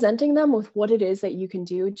 presenting them with what it is that you can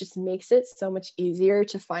do just makes it so much easier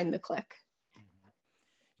to find the click.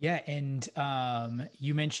 Yeah. And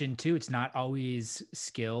you mentioned too, it's not always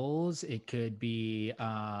skills. It could be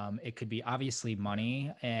obviously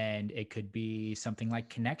money, and it could be something like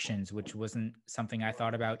connections, which wasn't something I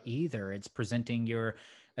thought about either. It's presenting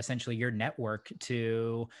essentially your network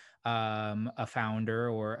to a founder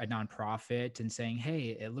or a nonprofit and saying,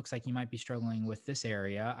 hey, it looks like you might be struggling with this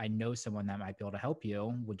area. I know someone that might be able to help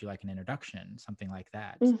you. Would you like an introduction? Something like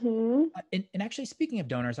that. Mm-hmm. And actually, speaking of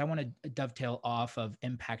donors, I want to dovetail off of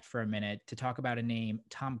impact for a minute to talk about a name,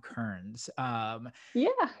 Tom Kearns. Yeah.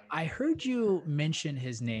 I heard you mention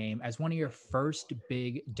his name as one of your first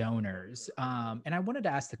big donors. And I wanted to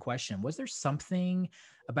ask the question, was there something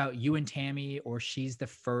about you and Tammy, or She's the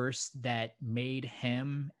First, that made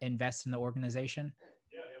him invest in the organization?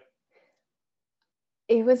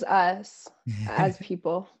 It was us as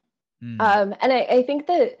people. Mm, And I think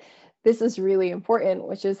that this is really important,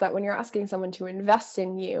 which is that when you're asking someone to invest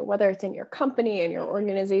in you, whether it's in your company, in your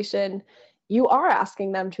organization, you are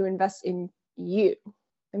asking them to invest in you.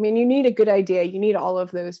 I mean, you need a good idea, you need all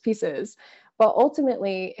of those pieces, but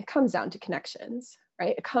ultimately it comes down to connections,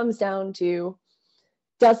 right? It comes down to,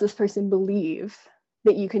 does this person believe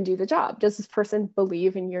that you can do the job? Does this person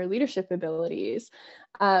believe in your leadership abilities,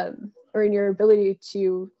 or in your ability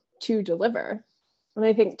to deliver? And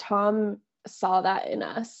I think Tom saw that in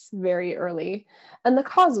us very early, and the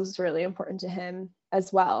cause was really important to him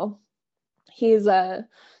as well. He's a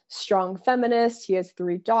strong feminist. He has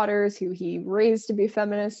 3 daughters who he raised to be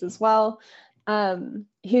feminists as well.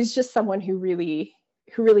 He's just someone who really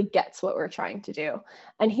gets what we're trying to do.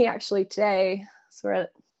 And he actually today, so we're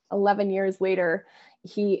at 11 years later,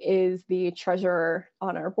 he is the treasurer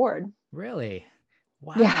on our board. really?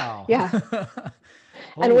 Yeah, Wow. yeah.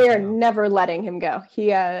 And Holy we are cow. never letting him go.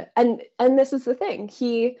 He and this is the thing.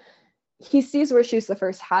 He sees where She's the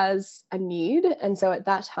First has a need, and so at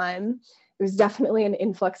that time it was definitely an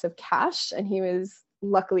influx of cash, and he was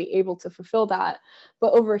luckily able to fulfill that.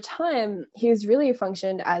 But over time, he's really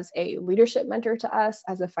functioned as a leadership mentor to us,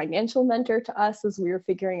 as a financial mentor to us, as we were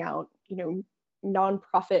figuring out,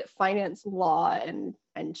 nonprofit finance law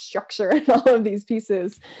and structure and all of these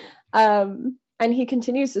pieces. And he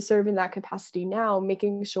continues to serve in that capacity now,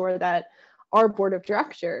 making sure that our board of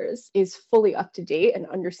directors is fully up to date and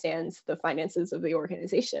understands the finances of the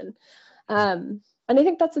organization. And I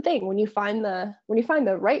think that's the thing. When you find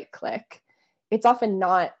the right click, it's often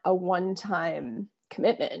not a one-time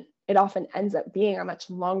commitment. It often ends up being a much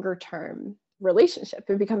longer term relationship.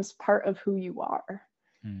 It becomes part of who you are.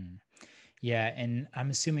 Hmm. Yeah, and I'm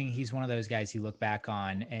assuming he's one of those guys you look back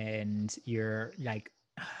on and you're like,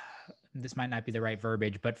 this might not be the right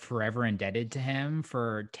verbiage, but forever indebted to him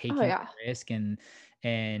for Oh taking yeah. the risk and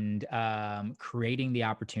creating the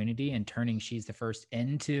opportunity and turning She's the First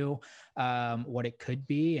into what it could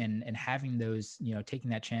be, and having those, taking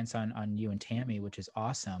that chance on you and Tammy, which is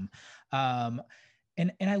awesome.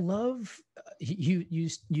 And I love you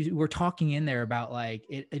were talking in there about, like,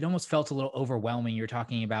 it almost felt a little overwhelming. You're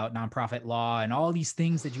talking about nonprofit law and all these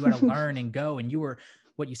things that you had to learn and go, and you were,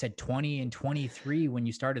 what you said, 20 and 23 when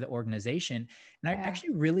you started the organization. And I Yeah.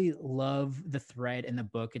 actually really love the thread in the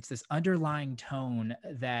book. It's this underlying tone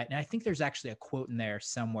that, and I think there's actually a quote in there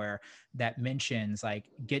somewhere that mentions, like,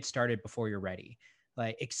 get started before you're ready.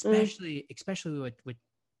 Like, Mm, especially with,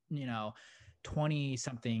 you know, 20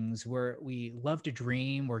 somethings, where we love to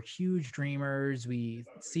dream. We're huge dreamers. We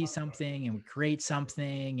see something and we create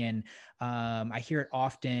something. And I hear it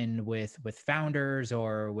often with founders,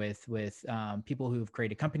 or with people who've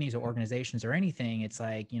created companies or organizations or anything. It's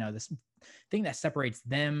like, this thing that separates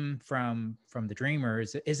them from the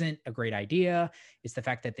dreamers isn't a great idea. It's the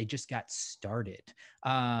fact that they just got started.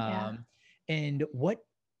 yeah. And what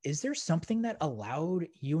is there something that allowed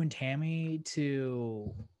you and Tammy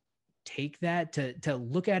to take that, to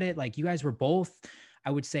look at it like you guys were both, I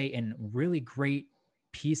would say, in really great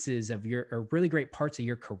pieces of your, or really great parts of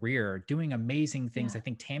your career, doing amazing things. Yeah. I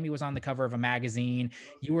think Tammy was on the cover of a magazine.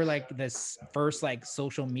 You were like this first, like,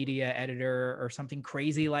 social media editor or something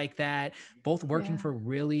crazy like that, both working Yeah. for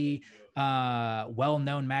really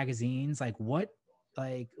well-known magazines. What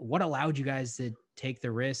allowed you guys to take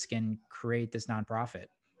the risk and create this nonprofit?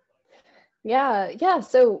 Yeah, yeah.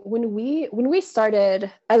 So when we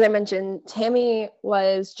started, as I mentioned, Tammy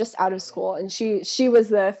was just out of school, and she was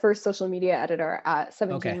the first social media editor at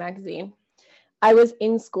 17 Okay. magazine. I was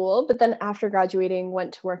in school, but then after graduating,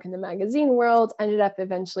 went to work in the magazine world, ended up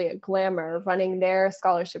eventually at Glamour running their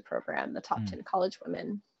scholarship program, the top Mm. 10 college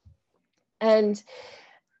women. And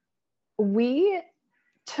we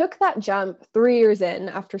took that jump 3 years in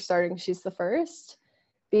after starting She's the First,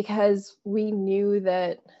 because we knew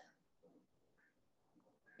that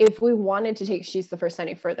if we wanted to take She's the First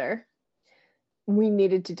any further, we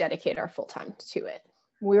needed to dedicate our full time to it.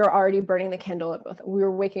 We were already burning the candle at both. We were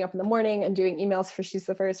waking up in the morning and doing emails for She's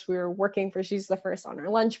the First. We were working for She's the First on our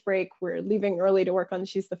lunch break. We were leaving early to work on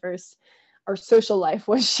She's the First. Our social life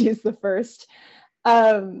was She's the First.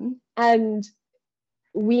 And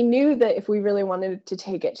we knew that if we really wanted to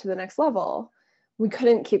take it to the next level, we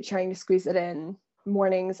couldn't keep trying to squeeze it in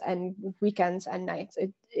mornings and weekends and nights.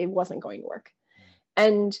 It wasn't going to work.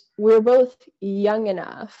 And we were both young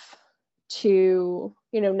enough to,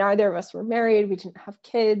 neither of us were married. We didn't have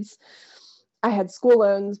kids. I had school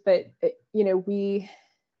loans, but, we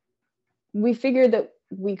figured that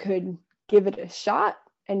we could give it a shot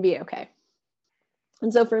and be okay.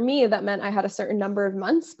 And so for me, that meant I had a certain number of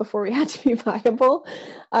months before we had to be viable,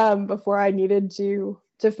 before I needed to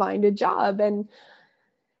find a job. And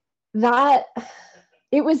that,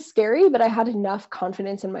 it was scary, but I had enough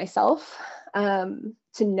confidence in myself to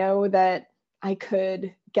know that I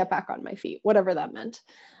could get back on my feet, whatever that meant.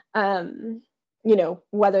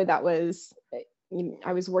 Whether that was,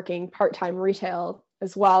 I was working part-time retail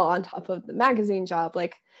as well on top of the magazine job.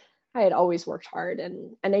 Like, I had always worked hard,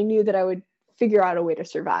 and I knew that I would figure out a way to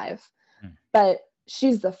survive. But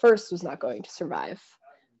She's the First was not going to survive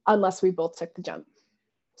unless we both took the jump.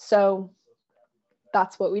 So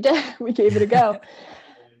that's what we did. We gave it a go.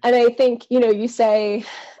 And I think, you say,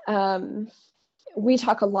 we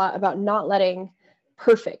talk a lot about not letting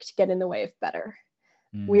perfect get in the way of better.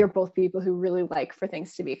 We are both people who really like for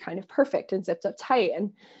things to be kind of perfect and zipped up tight.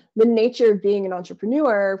 And the nature of being an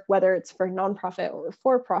entrepreneur, whether it's for nonprofit or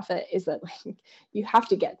for profit, is that you have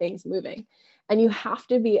to get things moving, and you have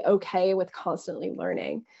to be okay with constantly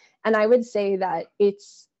learning. And I would say that it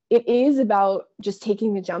is about just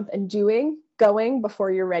taking the jump and going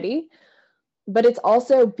before you're ready. But it's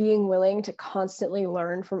also being willing to constantly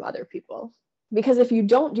learn from other people. Because if you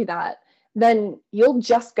don't do that, then you'll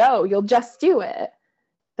just do it,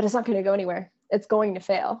 but it's not going to go anywhere. It's going to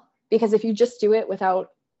fail. Because if you just do it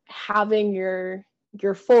without having your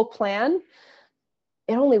full plan,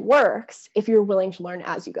 it only works if you're willing to learn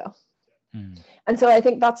as you go. And so I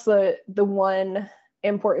think that's the one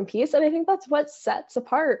important piece. And I think that's what sets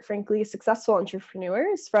apart, frankly, successful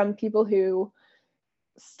entrepreneurs from people who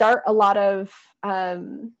start a lot of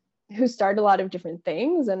different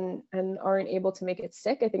things and aren't able to make it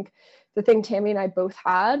stick. I think the thing Tammy and I both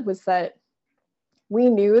had was that we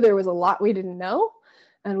knew there was a lot we didn't know,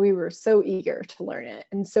 and we were so eager to learn it,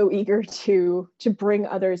 and so eager to bring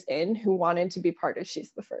others in who wanted to be part of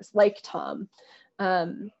She's the First, like Tom,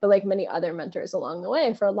 but like many other mentors along the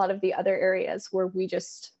way for a lot of the other areas where we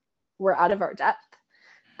just were out of our depth.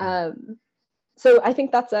 So I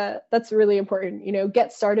think that's really important.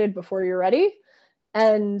 Get started before you're ready,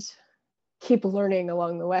 and keep learning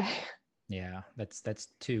along the way. Yeah, that's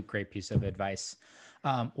two great pieces of advice.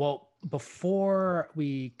 Well, before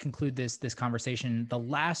we conclude this conversation, the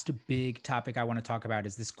last big topic I want to talk about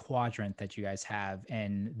is this quadrant that you guys have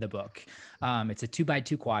in the book. It's a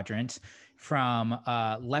 2x2 quadrant. From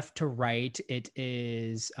left to right, it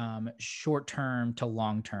is short-term to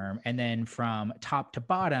long-term. And then from top to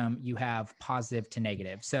bottom, you have positive to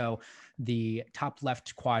negative. So the top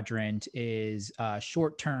left quadrant is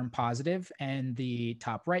short-term positive, and the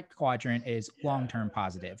top right quadrant is long-term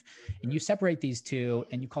positive. And you separate these two,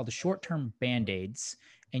 and you call the short-term band-aids,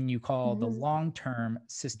 and you call the long-term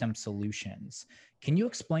system solutions. Can you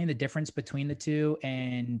explain the difference between the two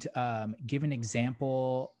and give an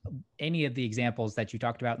example, any of the examples that you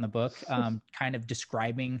talked about in the book, kind of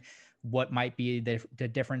describing what might be the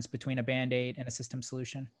difference between a Band-Aid and a system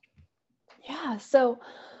solution? Yeah. So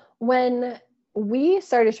when we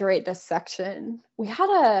started to write this section, we had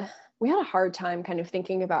a hard time kind of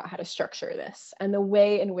thinking about how to structure this and the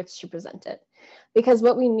way in which to present it. Because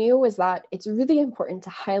what we knew was that it's really important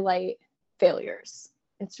to highlight failures.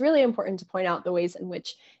 It's really important to point out the ways in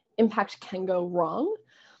which impact can go wrong,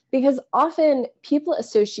 because often people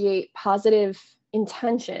associate positive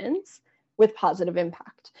intentions with positive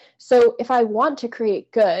impact. So if I want to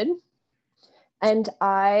create good and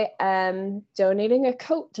I am donating a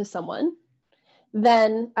coat to someone,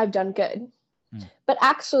 then I've done good. But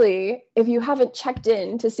actually, if you haven't checked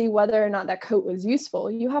in to see whether or not that coat was useful,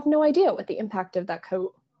 you have no idea what the impact of that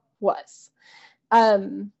coat was.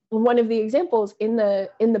 One of the examples in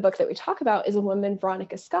the book that we talk about is a woman,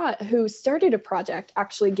 Veronica Scott, who started a project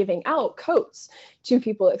actually giving out coats to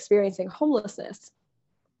people experiencing homelessness.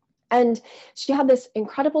 And she had this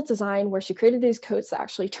incredible design where she created these coats that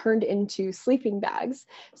actually turned into sleeping bags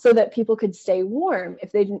so that people could stay warm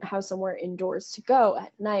if they didn't have somewhere indoors to go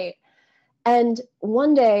at night. And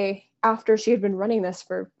one day, after she had been running this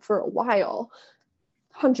for a while,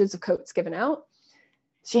 hundreds of coats given out,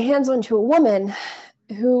 she hands one to a woman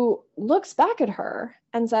who looks back at her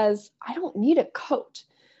and says, "I don't need a coat.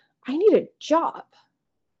 I need a job."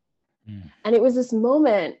 And it was this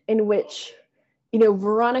moment in which,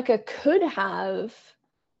 Veronica could have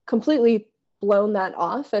completely blown that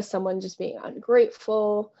off as someone just being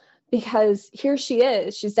ungrateful, because here she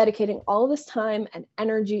is, she's dedicating all this time and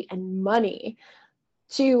energy and money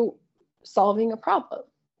to solving a problem.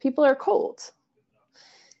 People are cold.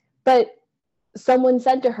 But someone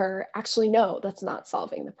said to her, actually, no, that's not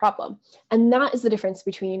solving the problem. And that is the difference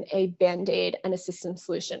between a Band-Aid and a system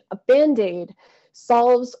solution. A Band-Aid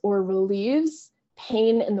solves or relieves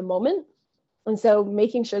pain in the moment. And so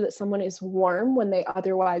making sure that someone is warm when they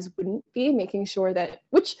otherwise wouldn't be, making sure that,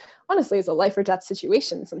 which honestly is a life or death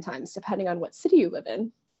situation sometimes, depending on what city you live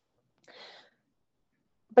in.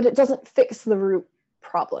 But it doesn't fix the root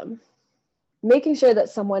problem. Making sure that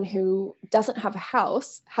someone who doesn't have a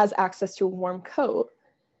house has access to a warm coat,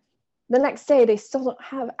 the next day they still don't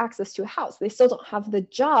have access to a house. They still don't have the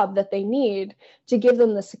job that they need to give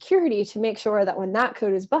them the security to make sure that when that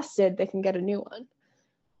coat is busted, they can get a new one.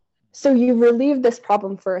 So you relieve this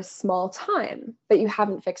problem for a small time, but you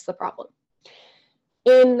haven't fixed the problem.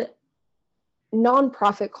 In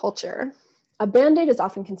nonprofit culture, a Band-Aid is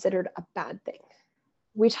often considered a bad thing.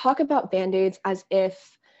 We talk about Band-Aids as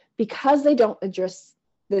if, because they don't address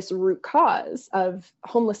this root cause of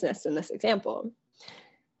homelessness in this example,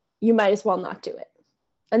 you might as well not do it.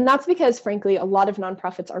 And that's because, frankly, a lot of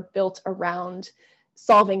nonprofits are built around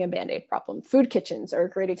solving a Band-Aid problem. Food kitchens are a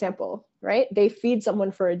great example, right? They feed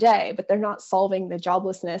someone for a day, but they're not solving the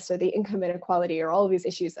joblessness or the income inequality or all of these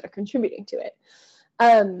issues that are contributing to it.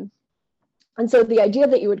 And so the idea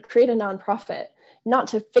that you would create a nonprofit, not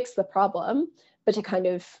to fix the problem, but to kind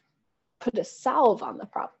of put a salve on the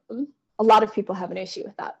problem, a lot of people have an issue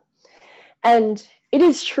with that. And it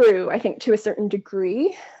is true, I think, to a certain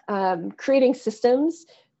degree, creating systems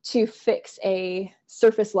to fix a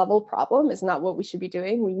surface level problem is not what we should be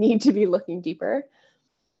doing. We need to be looking deeper.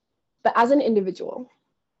 But as an individual,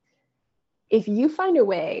 if you find a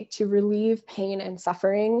way to relieve pain and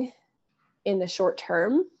suffering in the short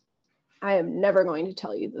term, I am never going to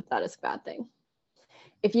tell you that that is a bad thing.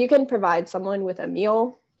 If you can provide someone with a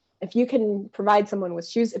meal, if you can provide someone with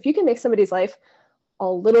shoes, if you can make somebody's life a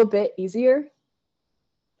little bit easier,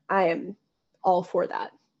 I am all for that.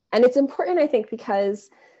 And it's important, I think, because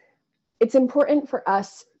it's important for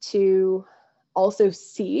us to also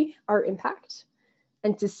see our impact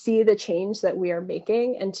and to see the change that we are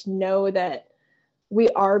making and to know that we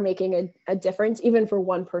are making a difference, even for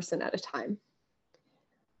one person at a time.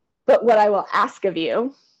 But what I will ask of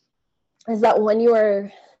you is that when you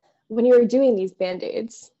are doing these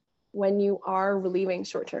Band-Aids, when you are relieving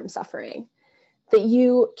short-term suffering, that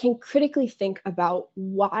you can critically think about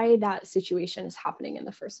why that situation is happening in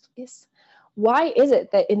the first place. Why is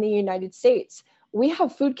it that in the United States, we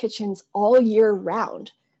have food kitchens all year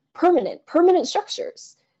round, permanent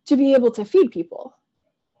structures to be able to feed people?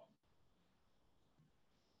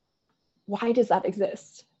 Why does that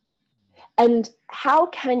exist? And how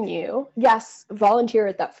can you, yes, volunteer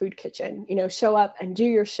at that food kitchen, show up and do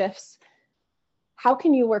your shifts? How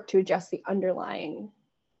can you work to address the underlying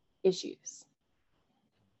issues?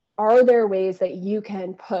 Are there ways that you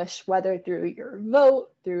can push, whether through your vote,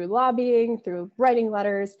 through lobbying, through writing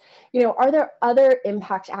letters? Are there other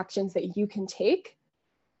impact actions that you can take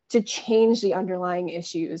to change the underlying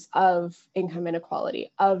issues of income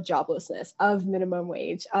inequality, of joblessness, of minimum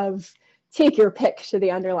wage, of take your pick to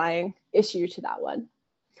the underlying issue to that one?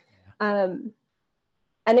 And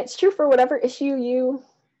it's true for whatever issue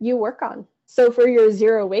you work on. So for your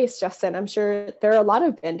zero waste, Justin, I'm sure there are a lot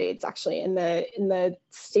of Band-Aids actually in the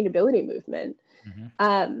sustainability movement.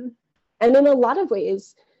 Mm-hmm. And in a lot of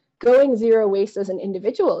ways, going zero waste as an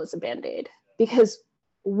individual is a Band-Aid, because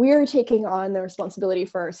we're taking on the responsibility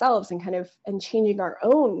for ourselves and changing our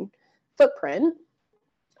own footprint.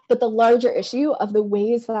 But the larger issue of the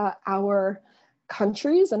ways that our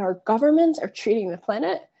countries and our governments are treating the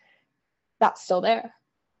planet, that's still there.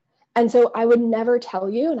 And so I would never tell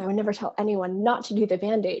you, and I would never tell anyone not to do the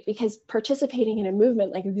Band-Aid, because participating in a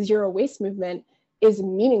movement like the zero waste movement is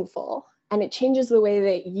meaningful, and it changes the way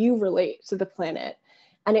that you relate to the planet,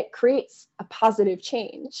 and it creates a positive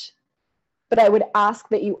change. But I would ask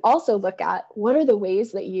that you also look at what are the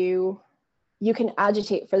ways that you can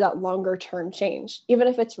agitate for that longer term change, even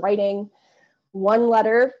if it's writing one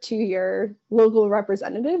letter to your local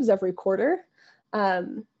representatives every quarter,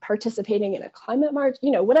 participating in a climate march,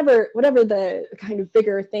 whatever the kind of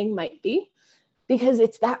bigger thing might be, because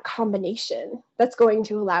it's that combination that's going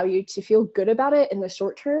to allow you to feel good about it in the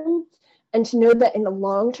short term and to know that in the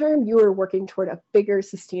long term, you are working toward a bigger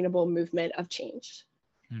sustainable movement of change.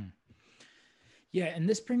 Yeah, and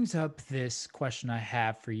this brings up this question I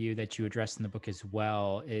have for you that you address in the book as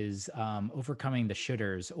well is overcoming the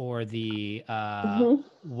shoulders or the Hmm.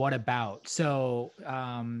 what about. So,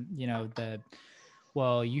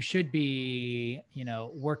 well, you should be,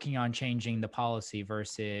 working on changing the policy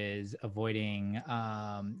versus avoiding,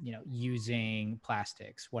 using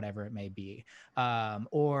plastics, whatever it may be.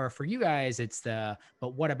 Or for you guys, it's but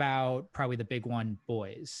what about probably the big one,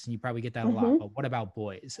 boys? You probably get that a lot, Hmm. but what about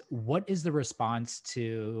boys? What is the response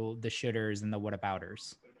to the shouldas and the what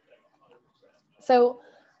abouters? So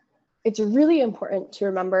it's really important to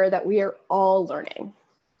remember that we are all learning.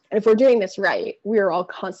 And if we're doing this right, we are all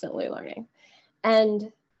constantly learning.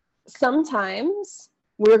 And sometimes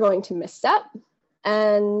we're going to misstep,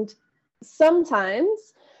 and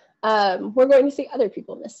sometimes we're going to see other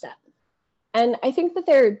people misstep. And I think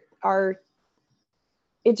that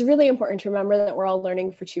it's really important to remember that we're all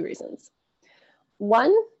learning for two reasons.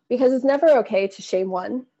 One, because it's never okay to shame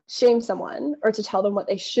someone, or to tell them what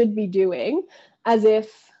they should be doing as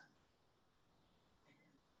if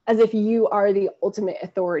you are the ultimate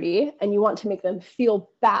authority and you want to make them feel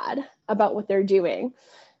bad about what they're doing,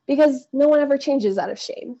 because no one ever changes out of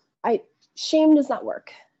shame. Shame does not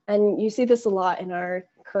work. And you see this a lot in our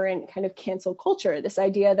current kind of cancel culture, this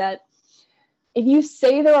idea that if you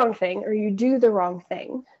say the wrong thing or you do the wrong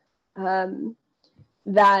thing,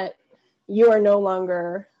 that you are no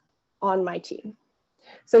longer on my team.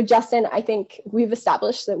 So Justin, I think we've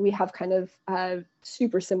established that we have kind of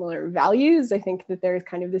super similar values. I think that there's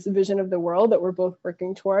kind of this vision of the world that we're both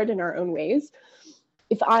working toward in our own ways.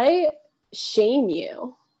 If I shame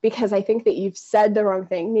you because I think that you've said the wrong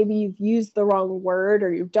thing, maybe you've used the wrong word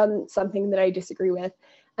or you've done something that I disagree with,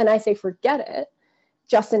 and I say, forget it,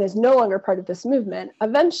 Justin is no longer part of this movement,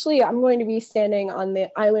 eventually I'm going to be standing on the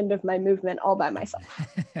island of my movement all by myself.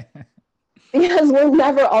 Because we're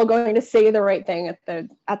never all going to say the right thing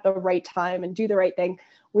at the right time and do the right thing.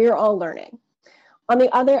 We're all learning. On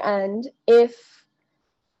the other end, if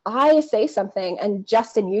I say something and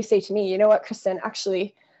Justin, you say to me, you know what, Christen,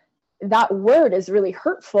 actually, that word is really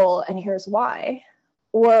hurtful and here's why.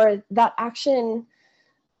 Or that action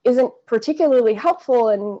isn't particularly helpful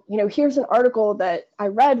and here's an article that I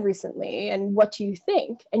read recently and what do you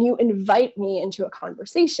think? And you invite me into a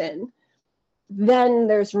conversation, then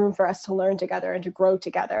there's room for us to learn together and to grow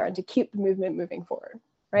together and to keep the movement moving forward,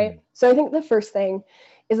 right? So I think the first thing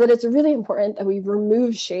is that it's really important that we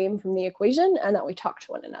remove shame from the equation and that we talk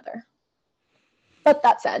to one another. But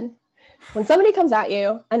that said, when somebody comes at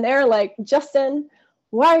you and they're like, Justin,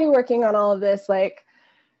 why are you working on all of this like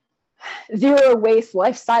zero waste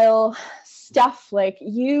lifestyle stuff? Like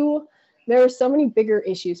there are so many bigger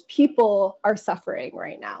issues. People are suffering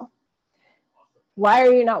right now. Why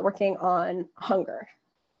are you not working on hunger?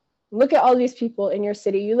 Look at all these people in your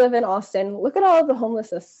city. You live in Austin. Look at all of the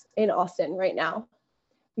homelessness in Austin right now.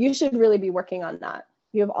 You should really be working on that.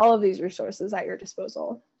 You have all of these resources at your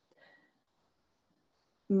disposal.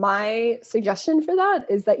 My suggestion for that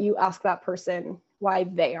is that you ask that person why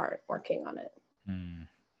they aren't working on it.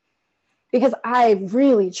 Because I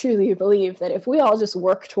really, truly believe that if we all just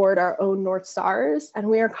work toward our own North Stars and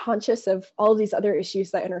we are conscious of all these other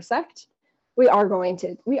issues that intersect, we are going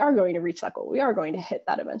to reach that goal. We are going to hit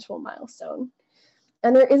that eventual milestone.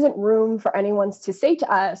 And there isn't room for anyone to say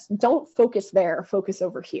to us, don't focus there, focus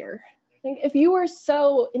over here. Like, if you are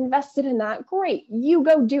so invested in that, great, you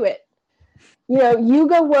go do it. You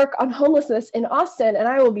go work on homelessness in Austin, and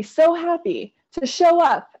I will be so happy to show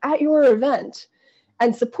up at your event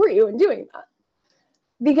and support you in doing that.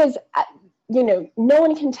 Because, no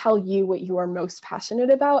one can tell you what you are most passionate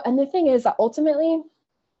about. And the thing is that ultimately,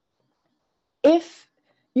 if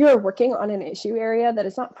you are working on an issue area that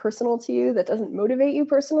is not personal to you, that doesn't motivate you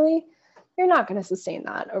personally, you're not going to sustain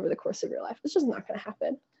that over the course of your life. It's just not going to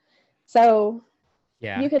happen. So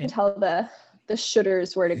you can tell the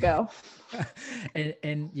shooters where to go.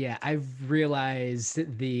 and yeah, I've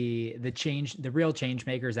realized the real change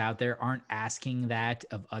makers out there aren't asking that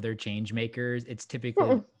of other change makers. It's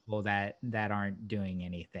typically people that aren't doing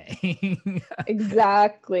anything.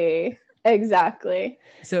 Exactly.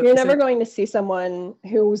 So you're never going to see someone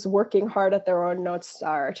who's working hard at their own North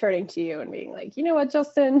Star turning to you and being like, you know what,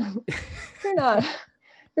 Justin,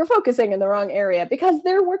 you're focusing in the wrong area, because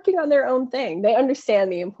they're working on their own thing. They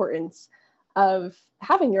understand the importance of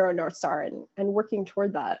having your own North Star and working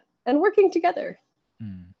toward that and working together.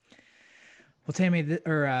 Well, Tammy,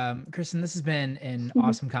 Christen, this has been an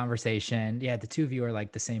awesome conversation. Yeah, the two of you are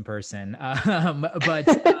like the same person. But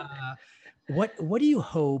What do you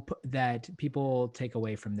hope that people take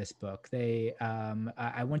away from this book?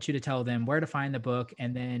 I want you to tell them where to find the book,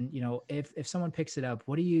 and then, if someone picks it up,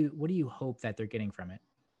 what do you hope that they're getting from it?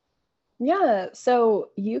 Yeah, so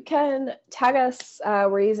you can tag us.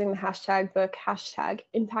 We're using the hashtag book, hashtag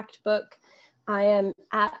impact book. I am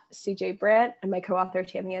at CJ Brandt, and my co-author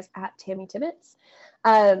Tammy is at Tammy Tibbetts.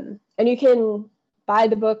 And you can buy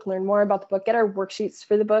the book, learn more about the book, get our worksheets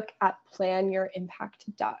for the book at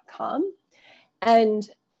planyourimPact.com. And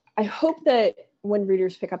I hope that when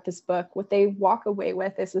readers pick up this book, what they walk away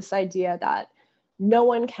with is this idea that no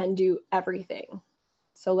one can do everything.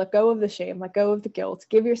 So let go of the shame, let go of the guilt,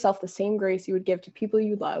 give yourself the same grace you would give to people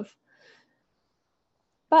you love.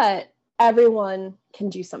 But everyone can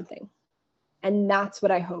do something. And that's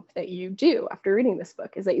what I hope that you do after reading this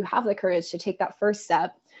book, is that you have the courage to take that first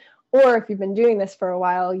step. Or if you've been doing this for a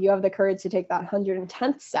while, you have the courage to take that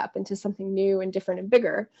 110th step into something new and different and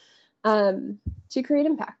bigger, to create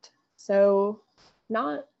impact. So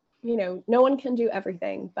no one can do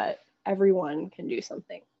everything, but everyone can do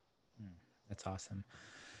something. That's awesome.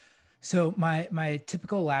 So my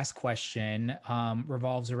typical last question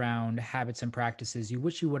revolves around habits and practices you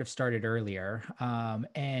wish you would have started earlier.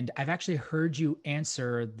 And I've actually heard you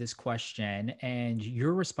answer this question, and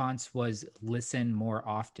your response was listen more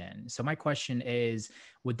often. So my question is,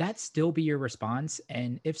 would that still be your response?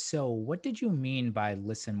 And if so, what did you mean by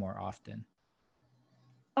listen more often?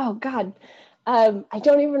 Oh God. I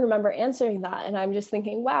don't even remember answering that. And I'm just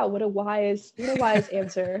thinking, wow, what a wise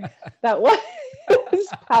answer that was.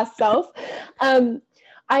 Past self. I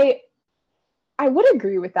would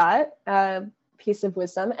agree with that piece of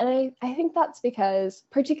wisdom. And I think that's because,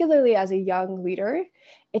 particularly as a young leader,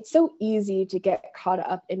 it's so easy to get caught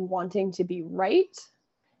up in wanting to be right.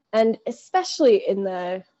 And especially in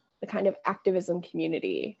the kind of activism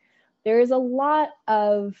community, there is a lot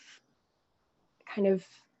of kind of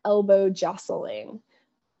elbow jostling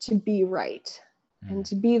to be right and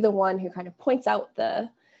to be the one who kind of points out the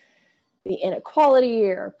inequality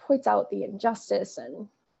or points out the injustice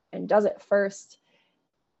and does it first.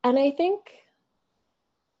 And I think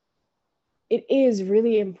it is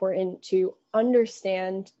really important to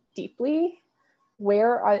understand deeply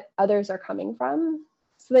where others are coming from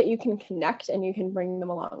so that you can connect and you can bring them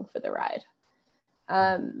along for the ride.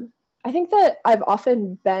 I think that I've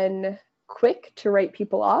often been quick to write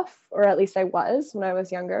people off, or at least I was when I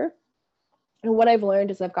was younger. And what I've learned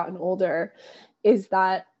as I've gotten older is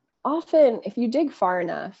that often, if you dig far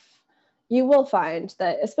enough, you will find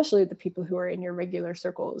that, especially the people who are in your regular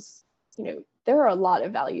circles, there are a lot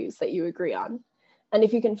of values that you agree on. And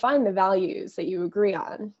if you can find the values that you agree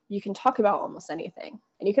on, you can talk about almost anything.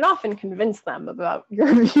 And you can often convince them about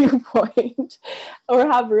your viewpoint or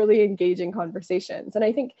have really engaging conversations. And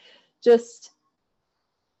I think just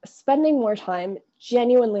spending more time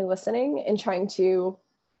genuinely listening and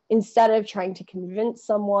instead of trying to convince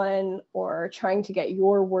someone or trying to get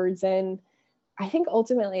your words in, I think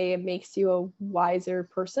ultimately it makes you a wiser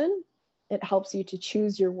person. It helps you to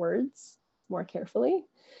choose your words more carefully,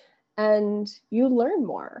 and you learn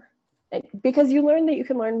more because you learn that you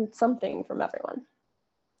can learn something from everyone.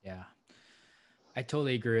 Yeah, I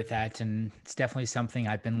totally agree with that. And it's definitely something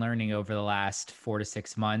I've been learning over the last 4 to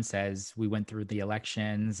 6 months as we went through the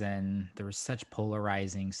elections and there was such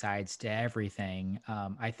polarizing sides to everything.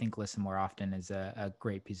 I think listen more often is a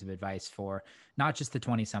great piece of advice for not just the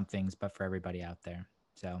 20 somethings, but for everybody out there.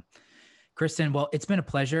 So Christen, well, it's been a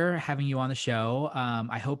pleasure having you on the show.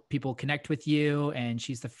 I hope people connect with you, and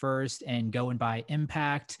She's the First, and go and buy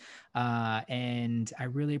Impact. And I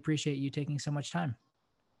really appreciate you taking so much time.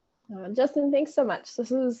 Justin, thanks so much. This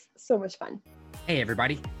was so much fun. Hey,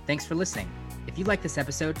 everybody. Thanks for listening. If you like this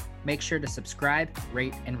episode, make sure to subscribe,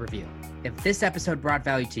 rate, and review. If this episode brought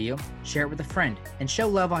value to you, share it with a friend and show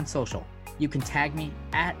love on social. You can tag me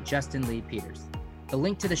at Justin Lee Peters. The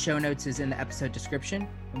link to the show notes is in the episode description,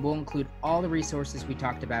 and we'll include all the resources we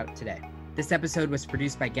talked about today. This episode was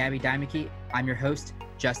produced by Gabby Dimeke. I'm your host,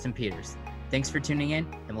 Justin Peters. Thanks for tuning in,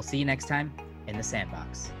 and we'll see you next time in the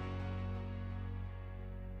Sandbox.